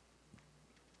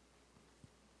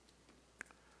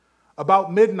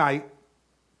 About midnight,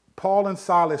 Paul and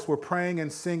Silas were praying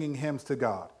and singing hymns to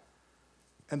God,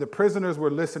 and the prisoners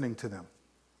were listening to them.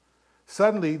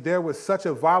 Suddenly, there was such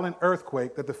a violent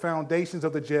earthquake that the foundations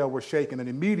of the jail were shaken, and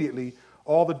immediately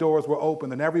all the doors were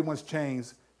opened and everyone's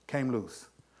chains came loose.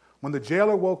 When the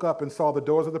jailer woke up and saw the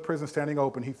doors of the prison standing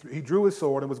open, he drew his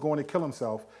sword and was going to kill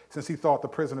himself since he thought the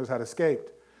prisoners had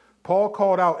escaped. Paul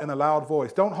called out in a loud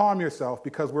voice, "Don't harm yourself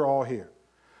because we're all here."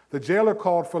 The jailer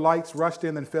called for lights, rushed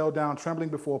in, and fell down trembling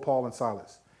before Paul and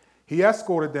Silas. He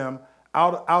escorted them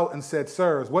out and said,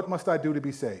 "Sirs, what must I do to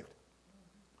be saved?"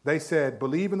 They said,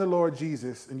 "Believe in the Lord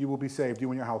Jesus and you will be saved, you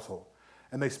and your household."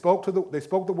 And they spoke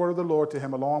the word of the Lord to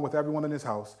him along with everyone in his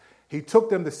house. He took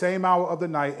them the same hour of the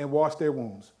night and washed their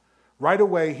wounds. Right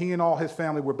away, he and all his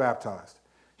family were baptized.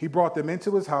 He brought them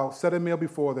into his house, set a meal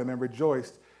before them, and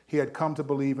rejoiced he had come to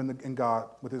believe in God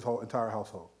with his whole entire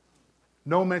household.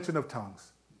 No mention of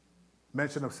tongues,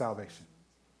 mention of salvation.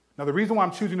 Now, the reason why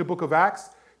I'm choosing the book of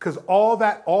Acts, because all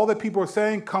that people are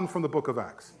saying comes from the book of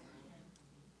Acts.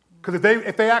 Because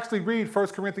if they actually read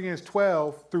 1 Corinthians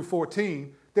 12 through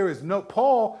 14,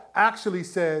 Paul actually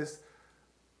says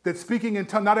that speaking in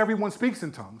tongues, not everyone speaks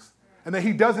in tongues, and that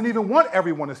he doesn't even want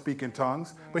everyone to speak in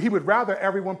tongues, but he would rather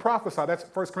everyone prophesy. That's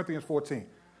 1 Corinthians 14.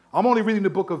 I'm only reading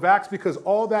the book of Acts because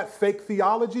all that fake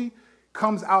theology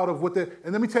comes out of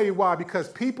and let me tell you why, because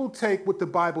people take what the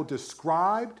Bible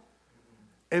described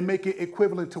and make it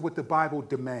equivalent to what the Bible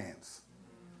demands.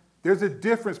 There's a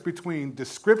difference between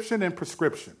description and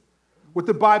prescription. What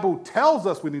the Bible tells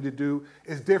us we need to do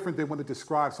is different than when it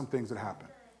describes some things that happen.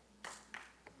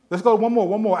 Let's go one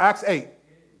more, Acts 8.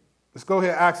 Let's go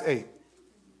here, Acts 8.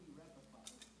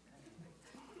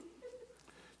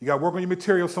 You got to work on your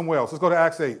material somewhere else. Let's go to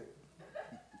Acts 8.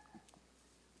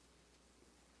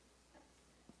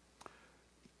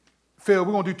 Phil,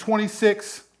 we're going to do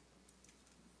 26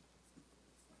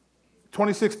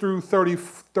 through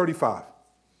 35.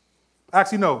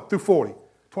 Actually, no, through 40.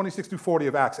 26 through 40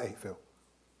 of Acts 8, Phil.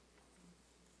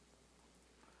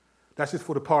 That's just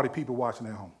for the party people watching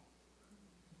at home.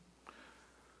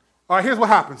 All right, here's what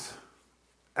happens.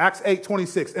 Acts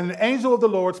 8:26. And an angel of the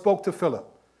Lord spoke to Philip.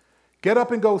 "Get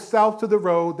up and go south to the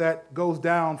road that goes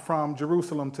down from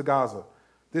Jerusalem to Gaza.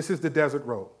 This is the desert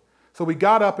road." So we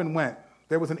got up and went.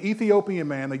 There was an Ethiopian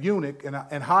man, a eunuch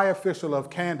and high official of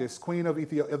Candace, queen of the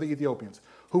Ethiopians,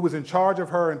 who was in charge of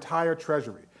her entire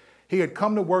treasury. He had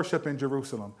come to worship in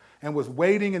Jerusalem and was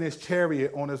waiting in his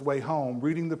chariot on his way home,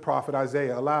 reading the prophet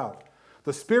Isaiah aloud.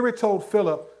 The Spirit told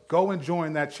Philip, "Go and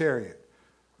join that chariot."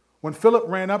 When Philip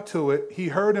ran up to it, he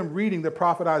heard him reading the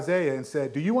prophet Isaiah and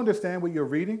said, "Do you understand what you're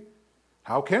reading?"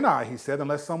 "How can I," he said,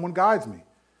 "unless someone guides me?"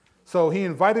 So he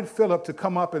invited Philip to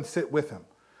come up and sit with him.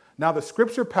 Now the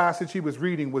scripture passage he was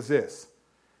reading was this.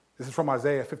 This is from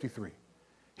Isaiah 53.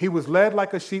 "He was led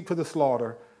like a sheep to the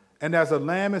slaughter, and as a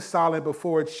lamb is silent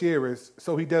before its shearers,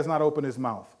 so he does not open his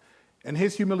mouth. In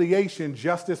his humiliation,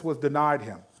 justice was denied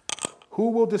him.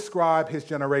 Who will describe his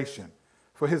generation?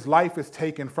 For his life is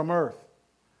taken from earth."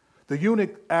 The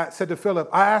eunuch said to Philip,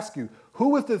 "I ask you,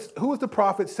 who is the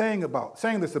prophet saying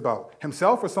this about,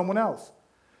 himself or someone else?"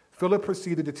 Philip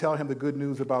proceeded to tell him the good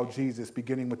news about Jesus,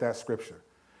 beginning with that scripture.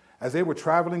 As they were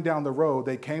traveling down the road,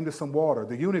 they came to some water.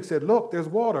 The eunuch said, "Look, there's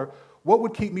water. What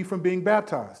would keep me from being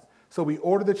baptized?" So he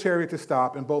ordered the chariot to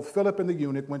stop, and both Philip and the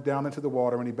eunuch went down into the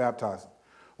water, and he baptized them.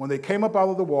 When they came up out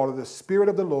of the water, the Spirit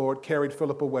of the Lord carried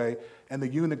Philip away, and the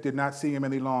eunuch did not see him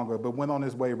any longer, but went on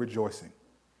his way rejoicing.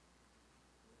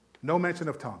 No mention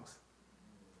of tongues.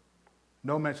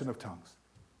 No mention of tongues.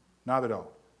 Not at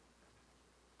all.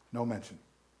 No mention.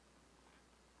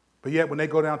 But yet when they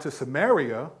go down to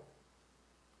Samaria,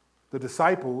 the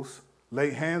disciples lay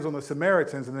hands on the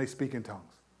Samaritans and they speak in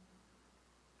tongues.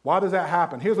 Why does that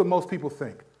happen? Here's what most people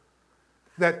think.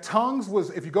 That tongues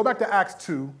was, if you go back to Acts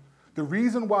 2, the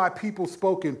reason why people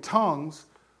spoke in tongues,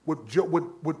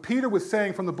 what Peter was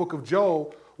saying from the book of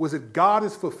Joel, was that God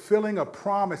is fulfilling a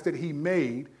promise that he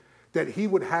made, that he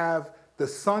would have the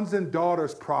sons and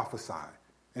daughters prophesy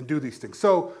and do these things.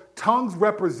 So tongues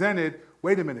represented,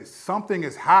 wait a minute, something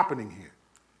is happening here.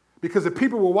 Because the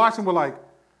people were watching were like,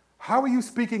 how are you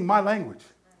speaking my language?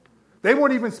 They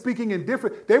weren't even speaking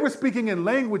they were speaking in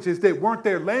languages that weren't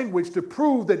their language to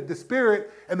prove that the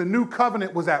Spirit and the new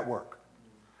covenant was at work.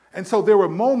 And so there were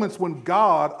moments when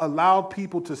God allowed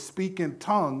people to speak in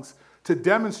tongues to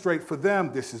demonstrate for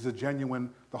them this is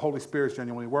the Holy Spirit's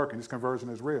genuinely working. This conversion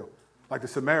is real. Like the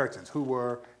Samaritans who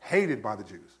were hated by the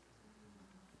Jews.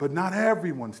 But not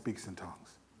everyone speaks in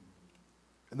tongues.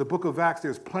 In the book of Acts,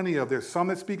 there's some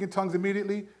that speak in tongues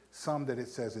immediately, some that it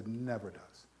says it never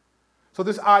does. So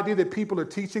this idea that people are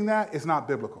teaching that is not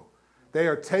biblical. They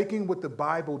are taking what the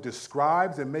Bible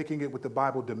describes and making it what the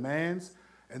Bible demands,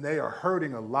 and they are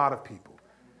hurting a lot of people.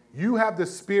 You have the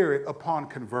Spirit upon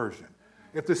conversion.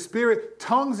 If the Spirit,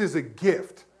 tongues is a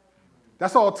gift.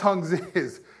 That's all tongues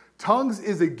is. Tongues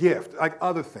is a gift, like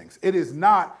other things. It is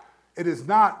not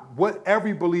what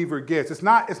every believer gets.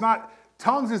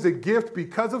 Tongues is a gift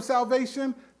because of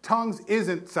salvation. Tongues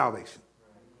isn't salvation.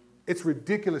 It's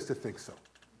ridiculous to think so.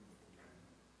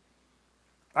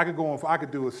 I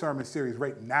could do a sermon series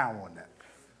right now on that.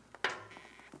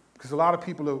 Because a lot of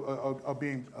people are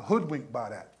being hoodwinked by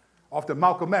that. Off the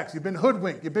Malcolm X, you've been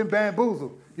hoodwinked, you've been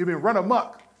bamboozled, you've been run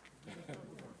amok.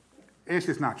 It's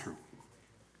just not true.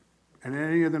 And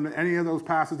any of those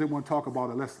pastors that want to talk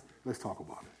about it, let's talk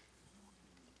about it.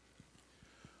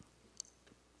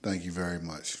 Thank you very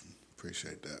much.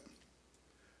 Appreciate that.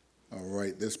 All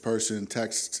right, this person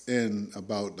texts in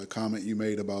about the comment you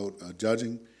made about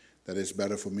judging, that it's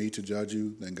better for me to judge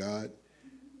you than God.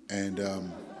 And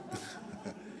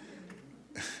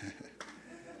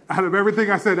out of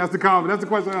everything I said, that's the comment. That's the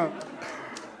question.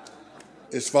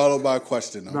 It's followed by a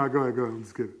question. No, go ahead. I'm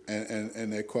just kidding.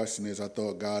 And their question is, I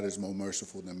thought God is more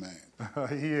merciful than man.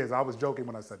 He is. I was joking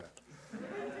when I said that.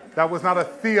 That was not a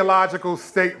theological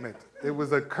statement. It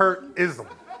was a curt-ism.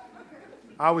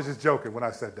 I was just joking when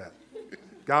I said that.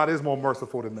 God is more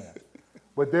merciful than man.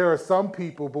 But there are some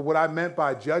people, but what I meant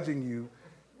by judging you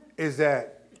is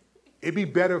that it'd be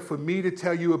better for me to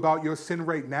tell you about your sin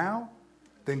right now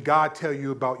than God tell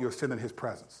you about your sin in his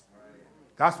presence.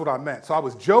 That's what I meant. So I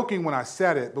was joking when I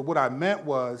said it, but what I meant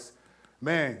was,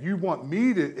 man, you want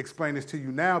me to explain this to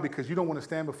you now because you don't want to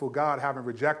stand before God having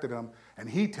rejected him and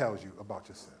he tells you about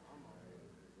your sin.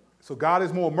 So God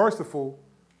is more merciful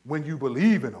when you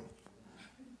believe in him.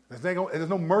 There's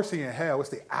no mercy in hell. It's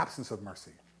the absence of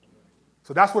mercy.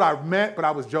 So that's what I meant, but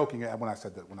I was joking when I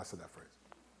said that phrase.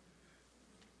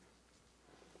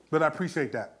 But I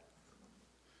appreciate that.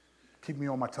 Keep me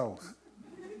on my toes.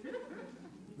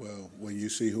 Well, when you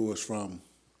see who it's from,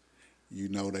 you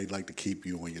know they like to keep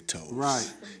you on your toes.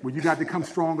 Right. Well, you got to come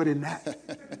stronger than that.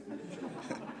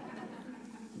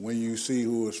 When you see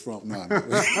who it's from. No.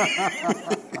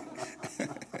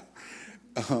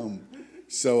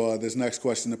 So this next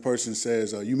question, the person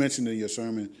says, you mentioned in your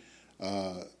sermon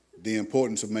the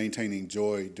importance of maintaining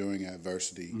joy during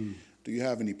adversity. Do you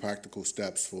have any practical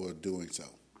steps for doing so?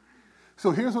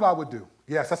 So here's what I would do.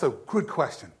 Yes, that's a good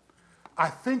question. I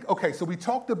think, so we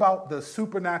talked about the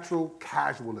supernatural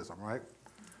casualism, right?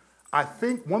 I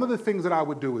think one of the things that I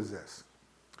would do is this.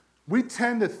 we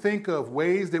tend to think of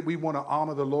ways that we want to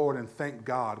honor the Lord and thank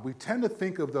God. We tend to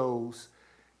think of those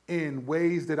in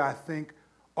ways that I think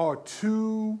are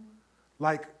too,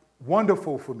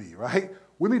 wonderful for me, right?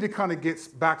 We need to kind of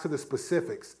get back to the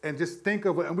specifics and just think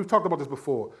of, and we've talked about this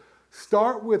before,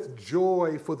 start with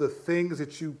joy for the things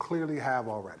that you clearly have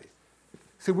already.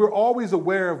 See, we're always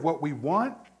aware of what we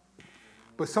want,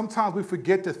 but sometimes we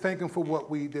forget to thank Him for what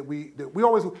we're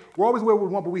always aware of what we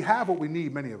want, but we have what we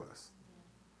need, many of us.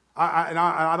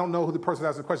 I don't know who the person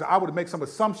asked the question. I would make some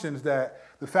assumptions that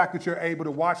the fact that you're able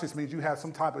to watch this means you have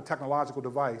some type of technological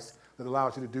device that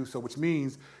allows you to do so, which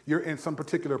means you're in some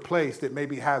particular place that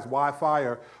maybe has Wi-Fi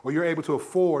or you're able to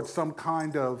afford some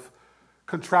kind of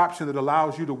contraption that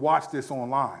allows you to watch this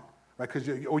online, right?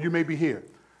 Or you may be here.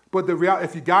 But the reality,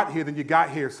 if you got here, then you got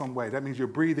here some way. That means you're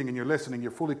breathing and you're listening, you're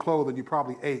fully clothed, and you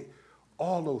probably ate.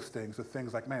 All those things are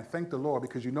things like, man, thank the Lord,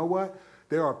 because you know what?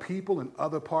 There are people in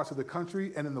other parts of the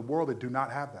country and in the world that do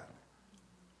not have that.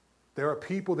 There are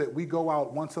people that we go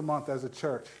out once a month as a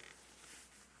church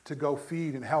to go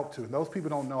feed and help to. And those people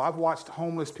don't know. I've watched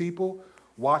homeless people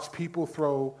watch people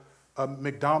throw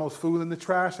McDonald's food in the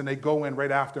trash, and they go in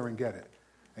right after and get it.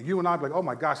 And you and I be like, oh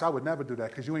my gosh, I would never do that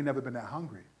because you ain't never been that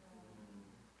hungry.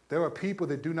 There are people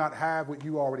that do not have what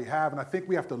you already have, and I think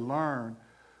we have to learn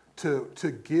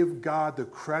to give God the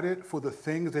credit for the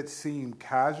things that seem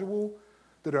casual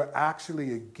that are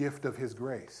actually a gift of His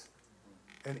grace.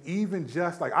 And even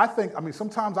just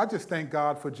sometimes I just thank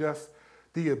God for just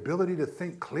the ability to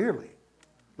think clearly,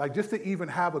 just to even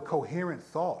have a coherent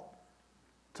thought,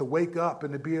 to wake up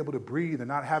and to be able to breathe and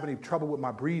not have any trouble with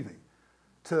my breathing,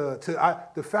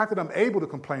 the fact that I'm able to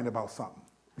complain about something,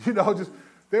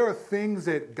 there are things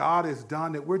that God has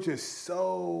done that we're just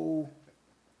so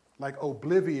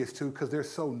oblivious to because they're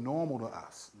so normal to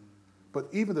us. But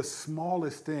even the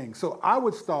smallest thing. So I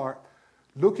would start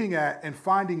looking at and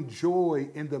finding joy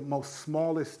in the most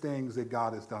smallest things that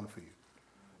God has done for you.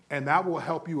 And that will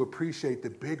help you appreciate the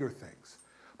bigger things.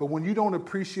 But when you don't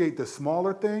appreciate the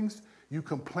smaller things, you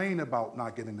complain about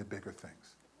not getting the bigger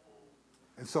things.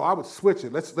 And so I would switch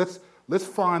it. Let's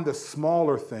find the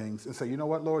smaller things and say, you know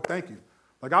what, Lord, thank you.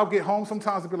 I'll get home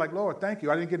sometimes and be like, Lord, thank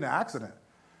you. I didn't get in an accident.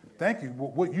 Thank you.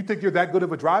 What, you think you're that good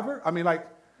of a driver?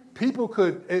 People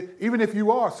could, even if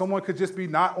you are, someone could just be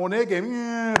not on their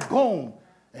game, boom,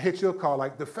 and hit your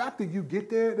car. The fact that you get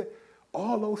there,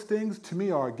 all those things to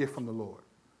me are a gift from the Lord.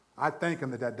 I thank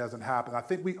Him that doesn't happen. I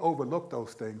think we overlook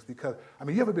those things because,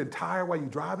 you ever been tired while you're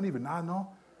driving, even not know?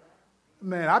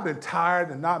 Man, I've been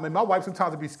tired and not, my wife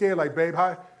sometimes would be scared, babe,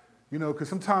 hi, because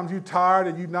sometimes you're tired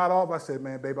and you're not off. I said,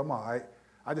 man, babe, I'm all right.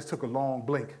 I just took a long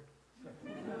blink.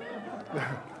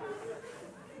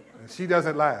 And she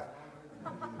doesn't laugh.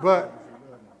 But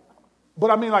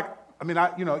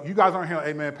you guys aren't hearing,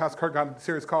 hey, man, Pastor Kirk got in a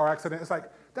serious car accident. It's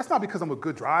that's not because I'm a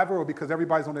good driver or because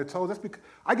everybody's on their toes. That's because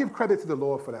I give credit to the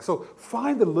Lord for that. So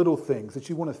find the little things that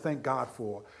you want to thank God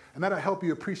for, and that'll help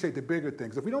you appreciate the bigger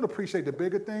things. If we don't appreciate the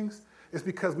bigger things, it's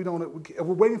because if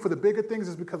we're waiting for the bigger things,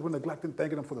 it's because we're neglecting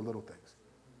thanking Him for the little things.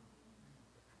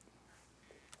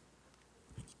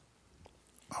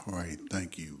 All right,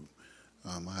 thank you.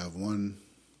 I have one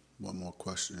more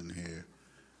question here.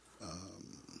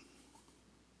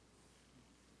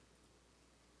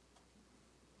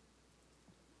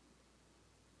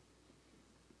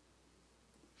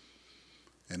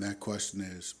 And that question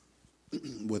is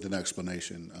with an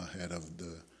explanation ahead of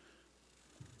the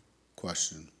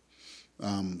question.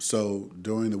 So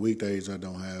during the weekdays, I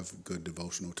don't have good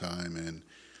devotional time and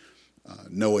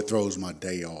know it throws my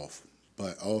day off,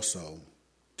 but also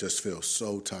just feel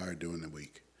so tired during the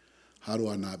week. How do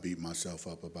I not beat myself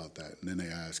up about that? And then they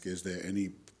ask, is there any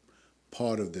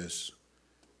part of this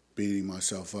beating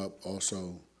myself up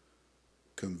also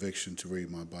conviction to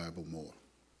read my Bible more?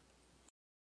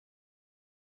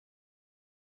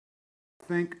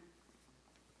 Think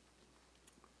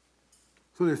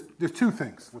so. There's two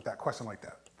things with that question like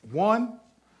that. One,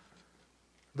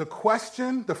 the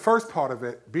question, the first part of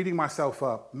it, beating myself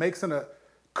up,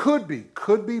 could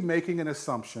be making an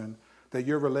assumption that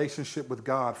your relationship with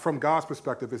God, from God's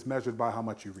perspective, is measured by how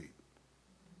much you read.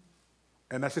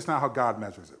 And that's just not how God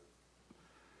measures it.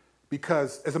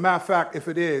 Because, as a matter of fact, if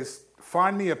it is,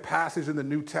 find me a passage in the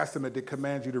New Testament that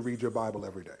commands you to read your Bible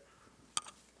every day.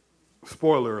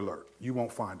 Spoiler alert, you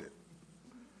won't find it.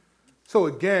 So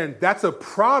again, that's a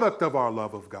product of our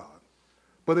love of God.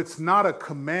 But it's not a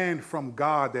command from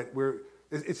God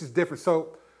it's just different.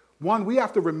 So one, we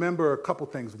have to remember a couple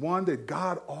things. One, that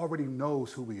God already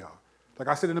knows who we are. Like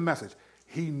I said in the message,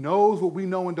 He knows what we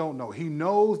know and don't know. He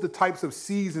knows the types of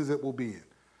seasons that we'll be in.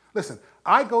 Listen,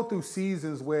 I go through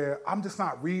seasons where I'm just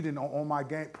not reading on my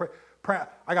game.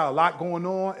 I got a lot going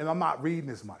on, and I'm not reading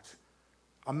as much.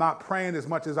 I'm not praying as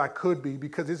much as I could be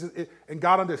because and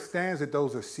God understands that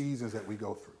those are seasons that we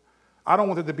go through. I don't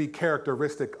want it to be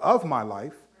characteristic of my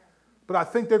life, but I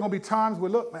think there are going to be times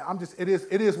where, look, man, it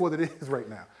is what it is right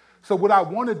now. So what I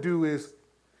want to do is,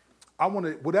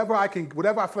 whatever I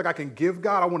feel like I can give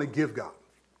God, I want to give God,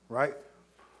 right?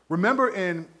 Remember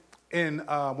when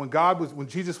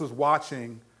Jesus was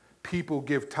watching people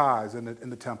give tithes in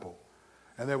the temple,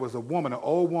 and there was an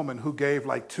old woman who gave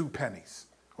like 2 pennies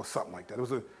or something like that. It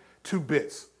was 2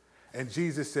 bits, and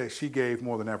Jesus said she gave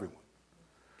more than everyone.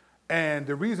 And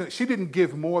the reason she didn't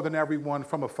give more than everyone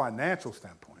from a financial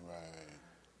standpoint, right?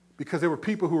 Because there were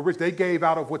people who were rich. They gave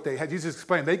out of what they had. Jesus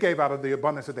explained they gave out of the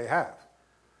abundance that they have.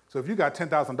 So if you got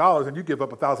 $10,000 and you give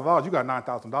up $1,000, you got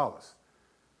 $9,000.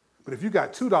 But if you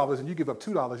got $2 and you give up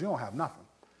 $2, you don't have nothing.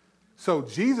 So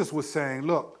Jesus was saying,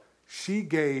 look, she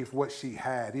gave what she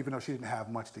had, even though she didn't have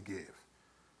much to give.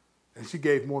 And she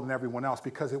gave more than everyone else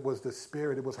because it was the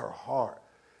spirit, it was her heart.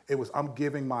 It was, I'm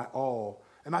giving my all.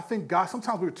 And I think God,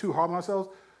 sometimes we're too hard on ourselves.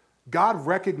 God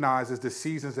recognizes the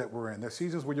seasons that we're in. There's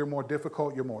seasons where you're more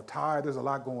difficult, you're more tired, there's a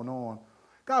lot going on.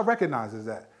 God recognizes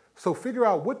that. So figure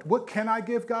out what can I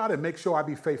give God and make sure I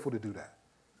be faithful to do that.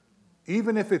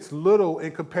 Even if it's little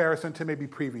in comparison to maybe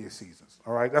previous seasons.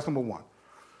 All right, that's number 1.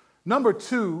 Number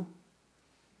 2,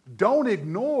 don't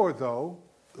ignore, though,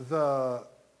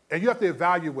 and you have to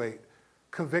evaluate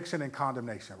conviction and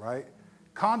condemnation, right?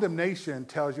 Condemnation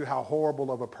tells you how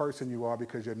horrible of a person you are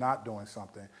because you're not doing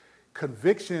something.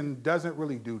 Conviction doesn't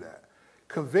really do that.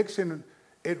 Conviction,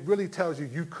 it really tells you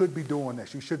you could be doing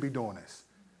this. You should be doing this.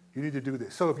 You need to do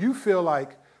this. So if you feel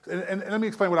like, and let me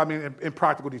explain what I mean in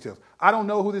practical details. I don't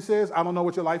know who this is. I don't know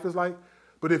what your life is like.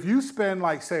 But if you spend,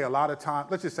 like, say, a lot of time,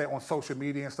 let's just say on social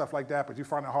media and stuff like that, but you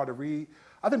find it hard to read,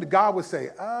 I think God would say,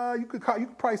 you could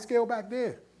probably scale back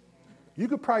there. You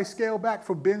could probably scale back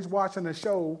from binge watching a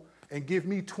show and give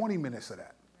me 20 minutes of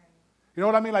that. You know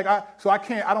what I mean?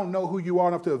 I don't know who you are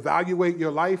enough to evaluate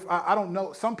your life. I don't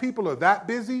know. Some people are that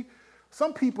busy.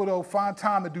 Some people, though, find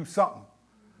time to do something.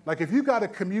 Like if you got a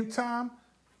commute time,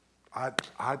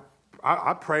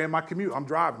 I pray in my commute. I'm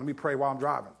driving. Let me pray while I'm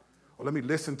driving. Or let me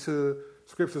listen to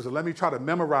scriptures, or let me try to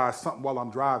memorize something while I'm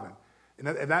driving. And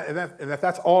if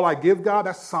that's all I give God,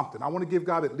 that's something. I want to give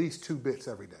God at least 2 bits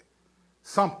every day.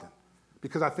 Something.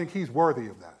 Because I think he's worthy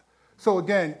of that. So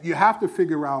again, you have to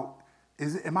figure out,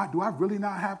 do I really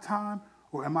not have time?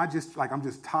 Or am I just like, I'm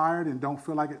just tired and don't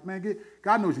feel like it? Man,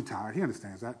 God knows you're tired. He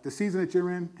understands that. The season that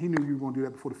you're in, he knew you were going to do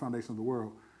that before the foundation of the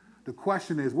world. The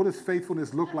question is, what does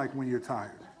faithfulness look like when you're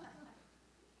tired?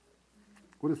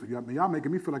 Y'all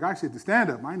making me feel like I should stand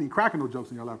up. I ain't even cracking no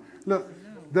jokes in your life. Look,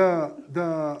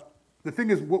 the thing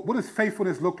is, what does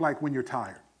faithfulness look like when you're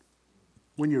tired?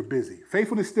 When you're busy?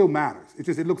 Faithfulness still matters.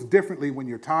 It looks differently when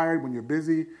you're tired, when you're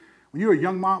busy. When you're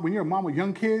a mom with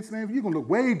young kids, man, you're gonna look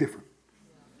way different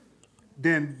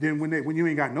than when you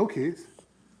ain't got no kids.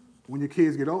 When your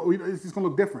kids get old, it's just gonna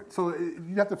look different. So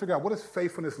you have to figure out, what does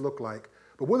faithfulness look like?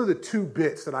 But what are the 2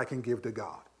 bits that I can give to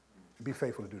God? And be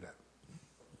faithful to do that.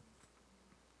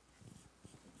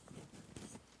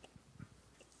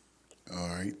 All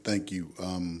right, thank you.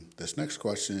 This next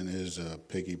question is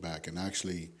piggyback, and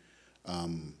actually,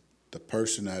 the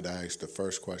person that asked the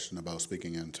first question about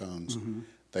speaking in tongues,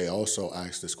 they also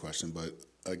asked this question, but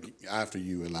after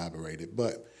you elaborated,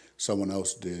 but someone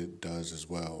else does as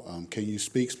well. Can you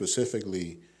speak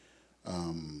specifically?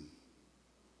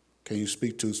 Can you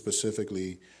speak to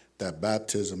specifically that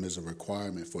baptism is a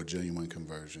requirement for genuine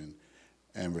conversion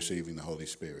and receiving the Holy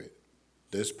Spirit?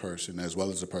 This person, as well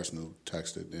as the person who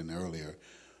texted in earlier,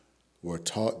 were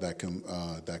taught that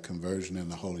that conversion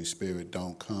and the Holy Spirit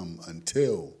don't come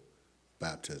until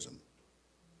baptism.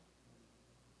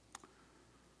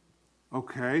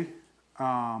 Okay.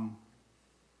 So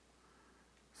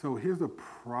here's the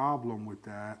problem with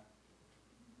that.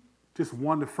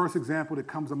 The first example that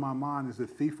comes to my mind is the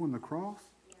thief on the cross.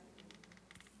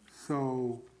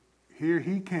 So here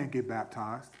he can't get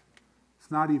baptized.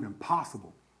 It's not even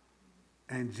possible.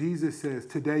 And Jesus says,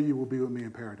 today you will be with me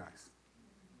in paradise.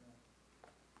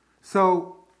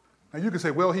 So now you can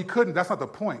say, well, he couldn't. That's not the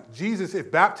point.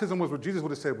 If baptism was what Jesus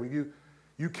would have said, well,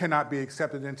 you cannot be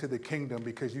accepted into the kingdom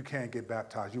because you can't get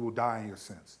baptized. You will die in your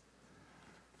sins.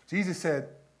 Jesus said,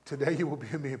 today you will be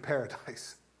with me in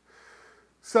paradise.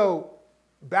 So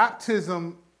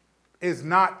baptism is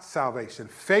not salvation.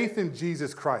 Faith in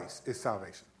Jesus Christ is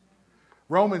salvation.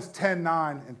 Romans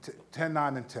 10:9 and 10,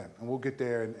 and 10. And we'll get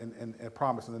there and I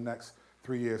promise in the next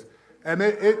 3 years. And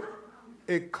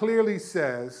it clearly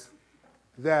says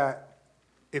that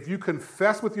if you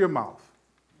confess with your mouth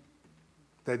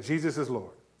that Jesus is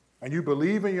Lord and you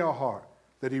believe in your heart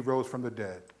that he rose from the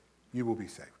dead, you will be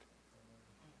saved.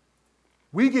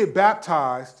 We get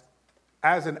baptized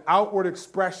as an outward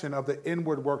expression of the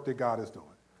inward work that God is doing.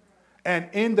 And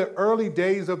in the early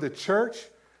days of the church,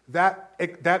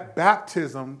 that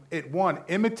baptism, it one,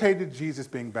 imitated Jesus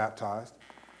being baptized,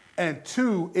 and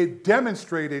two, it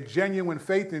demonstrated genuine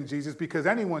faith in Jesus, because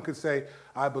anyone could say,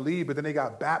 I believe, but then they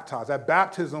got baptized. That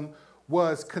baptism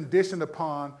was conditioned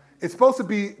upon, it's supposed to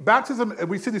be, baptism, and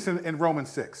we see this in Romans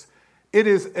 6. It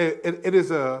is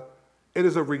a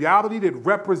reality that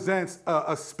represents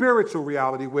a spiritual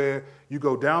reality where you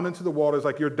go down into the waters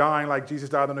like you're dying like Jesus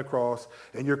died on the cross,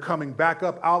 and you're coming back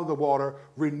up out of the water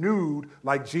renewed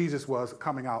like Jesus was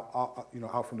coming out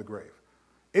from the grave.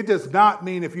 It does not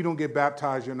mean if you don't get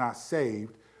baptized, you're not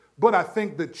saved. But I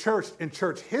think the church, in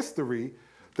church history,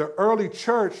 the early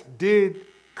church did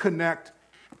connect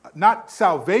not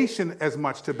salvation as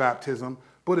much to baptism,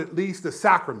 but at least the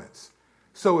sacraments.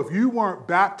 So if you weren't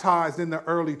baptized in the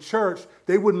early church,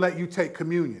 they wouldn't let you take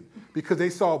communion because they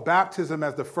saw baptism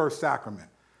as the first sacrament.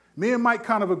 Me and Mike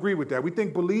kind of agree with that. We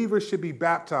think believers should be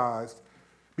baptized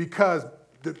because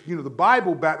the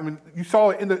Bible, you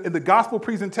saw it in the gospel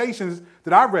presentations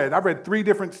that I read 3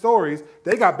 different stories.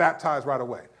 They got baptized right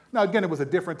away. Now, again, it was a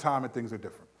different time and things are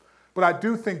different. But I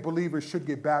do think believers should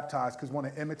get baptized because, one,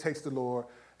 it imitates the Lord,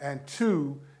 and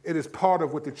 2, it is part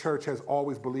of what the church has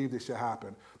always believed it should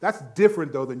happen. That's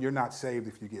different, though, than you're not saved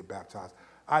if you get baptized.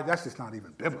 That's just not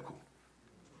even biblical.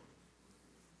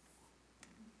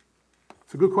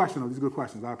 It's a good question, though. These are good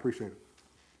questions. I appreciate it.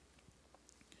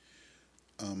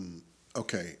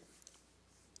 Okay.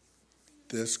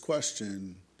 This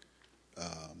question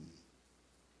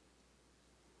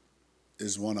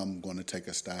is one I'm going to take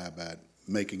a stab at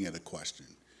making it a question.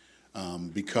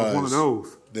 Because one of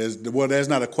those. There's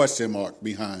not a question mark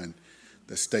behind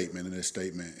the statement, and this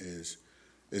statement is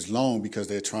long because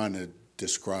they're trying to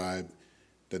describe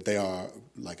that they are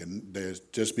they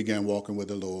just began walking with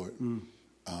the Lord.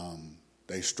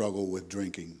 They struggle with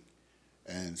drinking,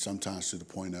 and sometimes to the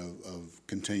point of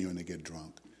continuing to get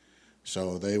drunk.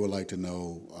 So they would like to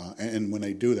know, and when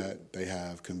they do that, they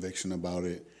have conviction about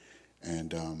it,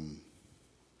 and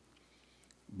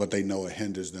but they know it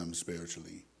hinders them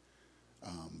spiritually.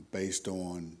 Based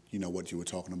on what you were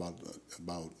talking about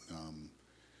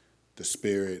the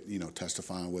Spirit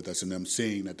testifying with us and them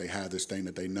seeing that they have this thing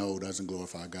that they know doesn't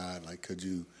glorify God. Like, could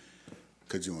you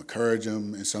encourage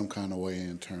them in some kind of way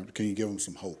in terms? Can you give them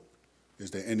some hope?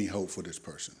 Is there any hope for this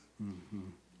person? Mm-hmm.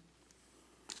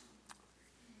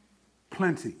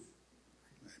 Plenty.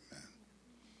 Amen.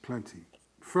 Plenty.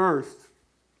 First,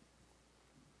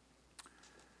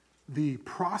 the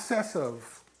process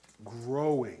of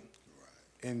growing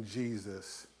in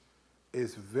Jesus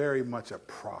is very much a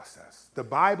process. The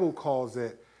Bible calls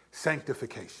it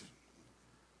sanctification,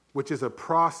 which is a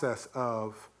process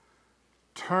of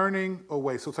turning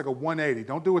away. So it's like a 180.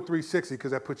 Don't do a 360 because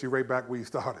that puts you right back where you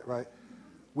started, right?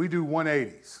 We do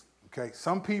 180s, okay?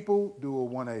 Some people do a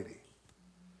 180.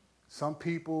 Some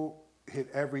people hit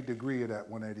every degree of that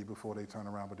 180 before they turn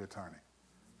around, but they're turning,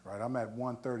 right? I'm at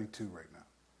 132 right now.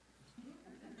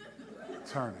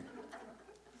 Turning.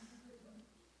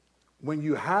 When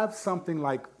you have something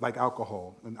like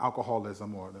alcohol and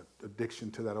alcoholism or an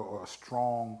addiction to that or a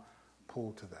strong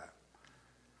pull to that,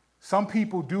 some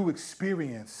people do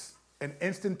experience an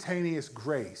instantaneous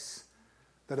grace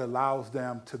that allows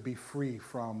them to be free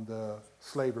from the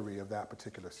slavery of that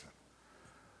particular sin.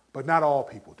 But not all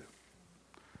people do.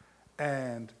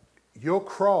 And your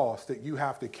cross that you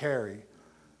have to carry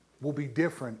will be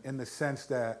different in the sense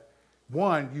that,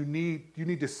 one, you need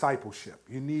discipleship.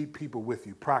 You need people with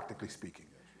you, practically speaking.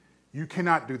 You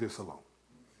cannot do this alone.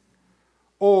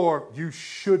 Or you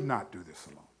should not do this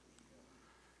alone.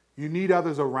 You need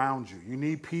others around you. You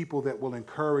need people that will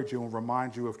encourage you and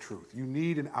remind you of truth. You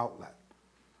need an outlet.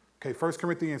 Okay, 1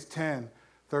 Corinthians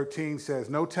 10:13 says,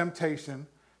 no temptation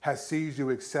has seized you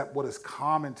except what is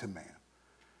common to man.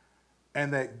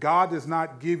 And that God does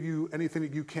not give you anything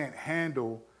that you can't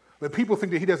handle. But people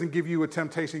think that he doesn't give you a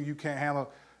temptation you can't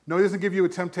handle. No, he doesn't give you a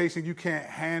temptation you can't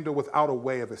handle without a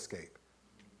way of escape.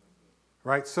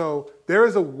 Right? So there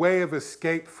is a way of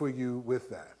escape for you with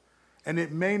that. And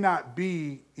it may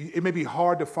be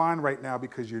hard to find right now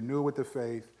because you're new with the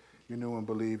faith, you're new in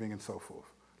believing and so forth.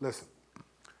 Listen,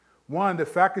 one, the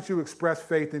fact that you express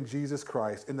faith in Jesus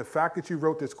Christ and the fact that you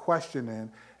wrote this question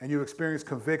in and you experienced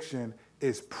conviction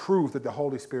is proof that the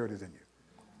Holy Spirit is in you.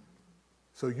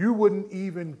 So you wouldn't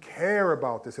even care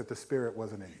about this if the Spirit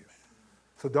wasn't in you.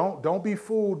 So don't be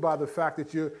fooled by the fact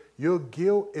that your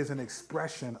guilt is an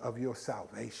expression of your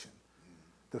salvation.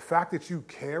 The fact that you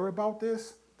care about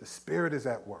this, The Spirit is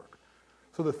at work.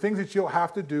 So the things that you'll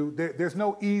have to do, there's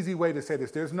no easy way to say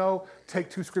this. There's no take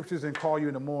 2 scriptures and call you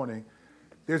in the morning.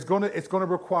 It's going to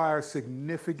require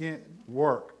significant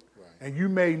work. Right. And you're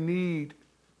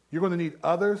going to need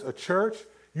others, a church.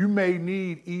 You may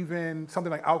need even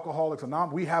something like Alcoholics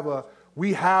Anonymous.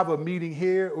 We have a meeting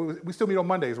here. We still meet on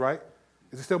Mondays, right?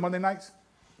 Is it still Monday nights?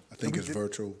 I think it's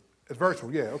virtual. It's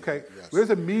virtual, yeah, okay. Yes. There's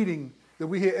a meeting that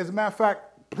we hear. As a matter of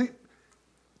fact, please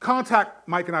contact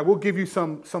Mike and I. We'll give you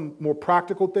some more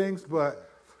practical things, but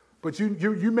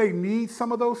you may need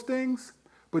some of those things,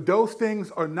 but those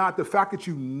things are not the fact that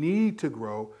you need to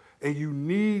grow and you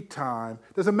need time.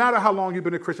 Doesn't matter how long you've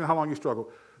been a Christian, how long you struggle.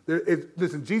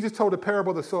 Listen, Jesus told the parable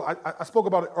of the sower. I spoke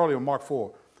about it earlier in Mark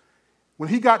 4. When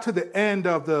he got to the end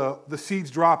of the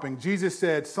seeds dropping, Jesus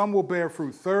said, some will bear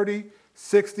fruit 30,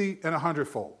 60, and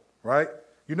 100-fold, right?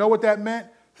 You know what that meant?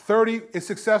 30 is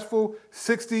successful,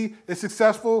 60 is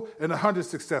successful, and 100 is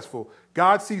successful.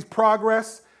 God sees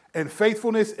progress and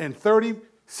faithfulness in 30,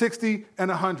 60, and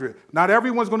 100. Not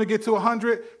everyone's going to get to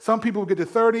 100. Some people will get to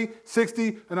 30, 60,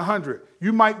 and 100.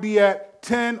 You might be at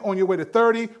 10 on your way to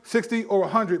 30, 60, or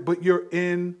 100, but you're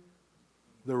in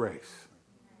the race.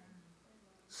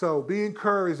 So be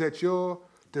encouraged that your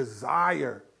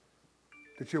desire,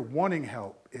 that you're wanting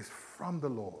help, is from the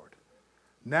Lord.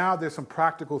 Now there's some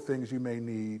practical things you may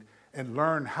need, and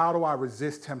learn, how do I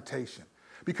resist temptation?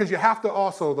 Because you have to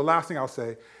also, the last thing I'll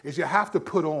say, is you have to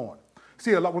put on.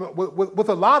 See, with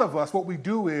a lot of us, what we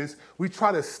do is we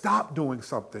try to stop doing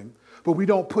something, but we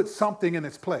don't put something in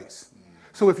its place.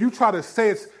 So if you try to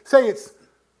say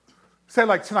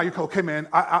like tonight, you go, okay, man,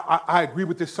 I agree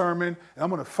with this sermon, and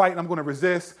I'm going to fight, and I'm going to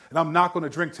resist, and I'm not going to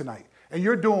drink tonight. And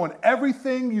you're doing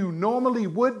everything you normally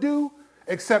would do,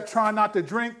 except trying not to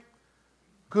drink,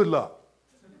 good luck.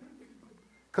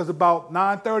 Because about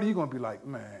 9:30, you're going to be like,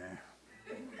 man.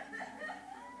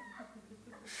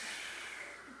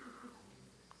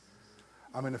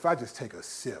 I mean, if I just take a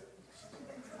sip.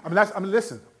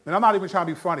 Listen, and I'm not even trying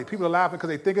to be funny. People are laughing because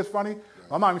they think it's funny.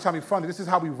 I'm not even trying to be funny. This is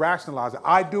how we rationalize it.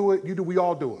 I do it, you do, we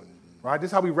all do it, right? This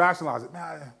is how we rationalize it.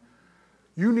 Man,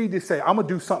 you need to say, I'm going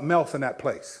to do something else in that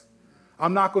place.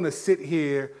 I'm not going to sit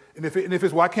here, and if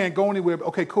it's, well, I can't go anywhere,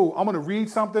 okay, cool. I'm going to read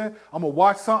something. I'm going to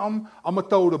watch something. I'm going to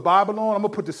throw the Bible on. I'm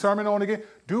going to put the sermon on again.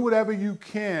 Do whatever you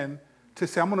can to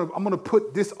say, I'm going to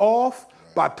put this off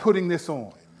by putting this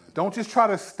on. Don't just try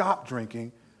to stop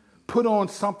drinking. Put on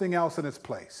something else in its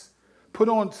place. Put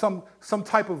on some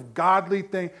type of godly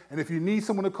thing. And if you need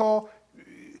someone to call,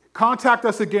 contact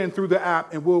us again through the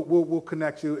app, and we'll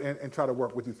connect you and try to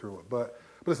work with you through it. But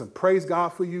listen, praise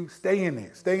God for you. Stay in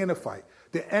there. Stay in the fight.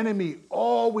 The enemy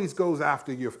always goes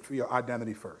after your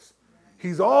identity first.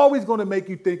 He's always going to make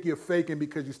you think you're faking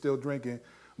because you're still drinking.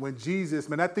 When Jesus,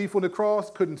 man, that thief on the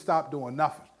cross couldn't stop doing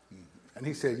nothing. And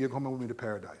he said, you're coming with me to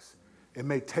paradise. It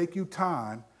may take you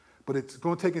time, but it's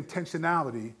going to take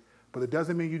intentionality, but it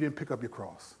doesn't mean you didn't pick up your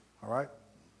cross. All right?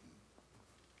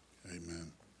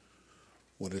 Amen.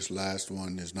 Well, this last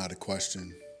one is not a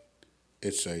question.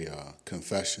 It's a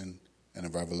confession and a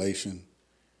revelation.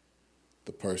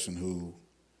 The person who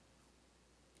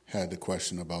had the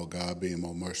question about God being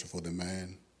more merciful than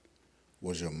man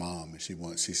was your mom. And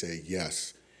she said,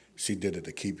 yes, she did it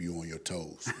to keep you on your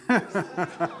toes.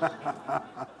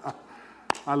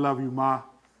 I love you, Ma.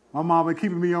 My mom been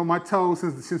keeping me on my toes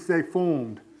since they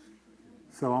formed.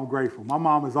 So I'm grateful. My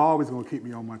mom is always going to keep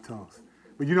me on my toes.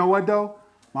 But you know what, though?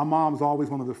 My mom's always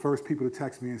one of the first people to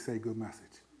text me and say, good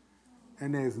message.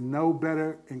 And there's no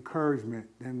better encouragement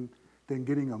than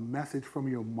getting a message from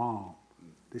your mom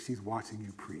that she's watching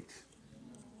you preach.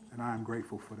 And I am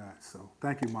grateful for that. So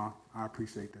thank you, Ma. I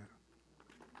appreciate that.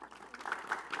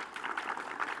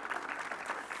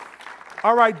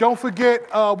 All right, don't forget,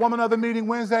 Woman Other Meeting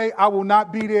Wednesday. I will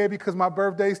not be there because my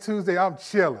birthday's Tuesday. I'm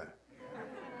chilling.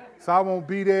 So I won't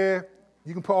be there.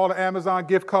 You can put all the Amazon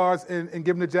gift cards and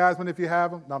give them to Jasmine if you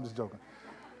have them. No, I'm just joking.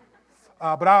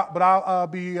 But I'll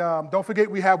be, don't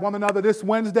forget, we have One Another this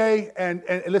Wednesday. And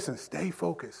listen, stay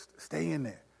focused. Stay in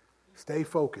there. Stay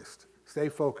focused. Stay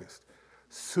focused.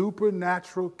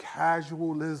 Supernatural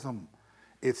casualism.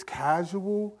 It's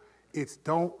casual. It's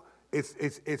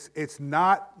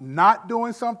not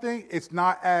doing something. It's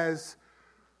not as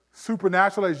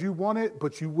supernatural as you want it,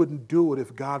 but you wouldn't do it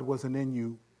if God wasn't in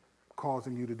you,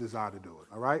 causing you to desire to do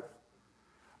it. All right?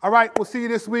 All right, we'll see you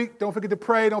this week. Don't forget to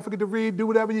pray. Don't forget to read. Do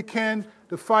whatever you can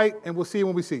to fight, and we'll see you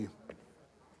when we see you.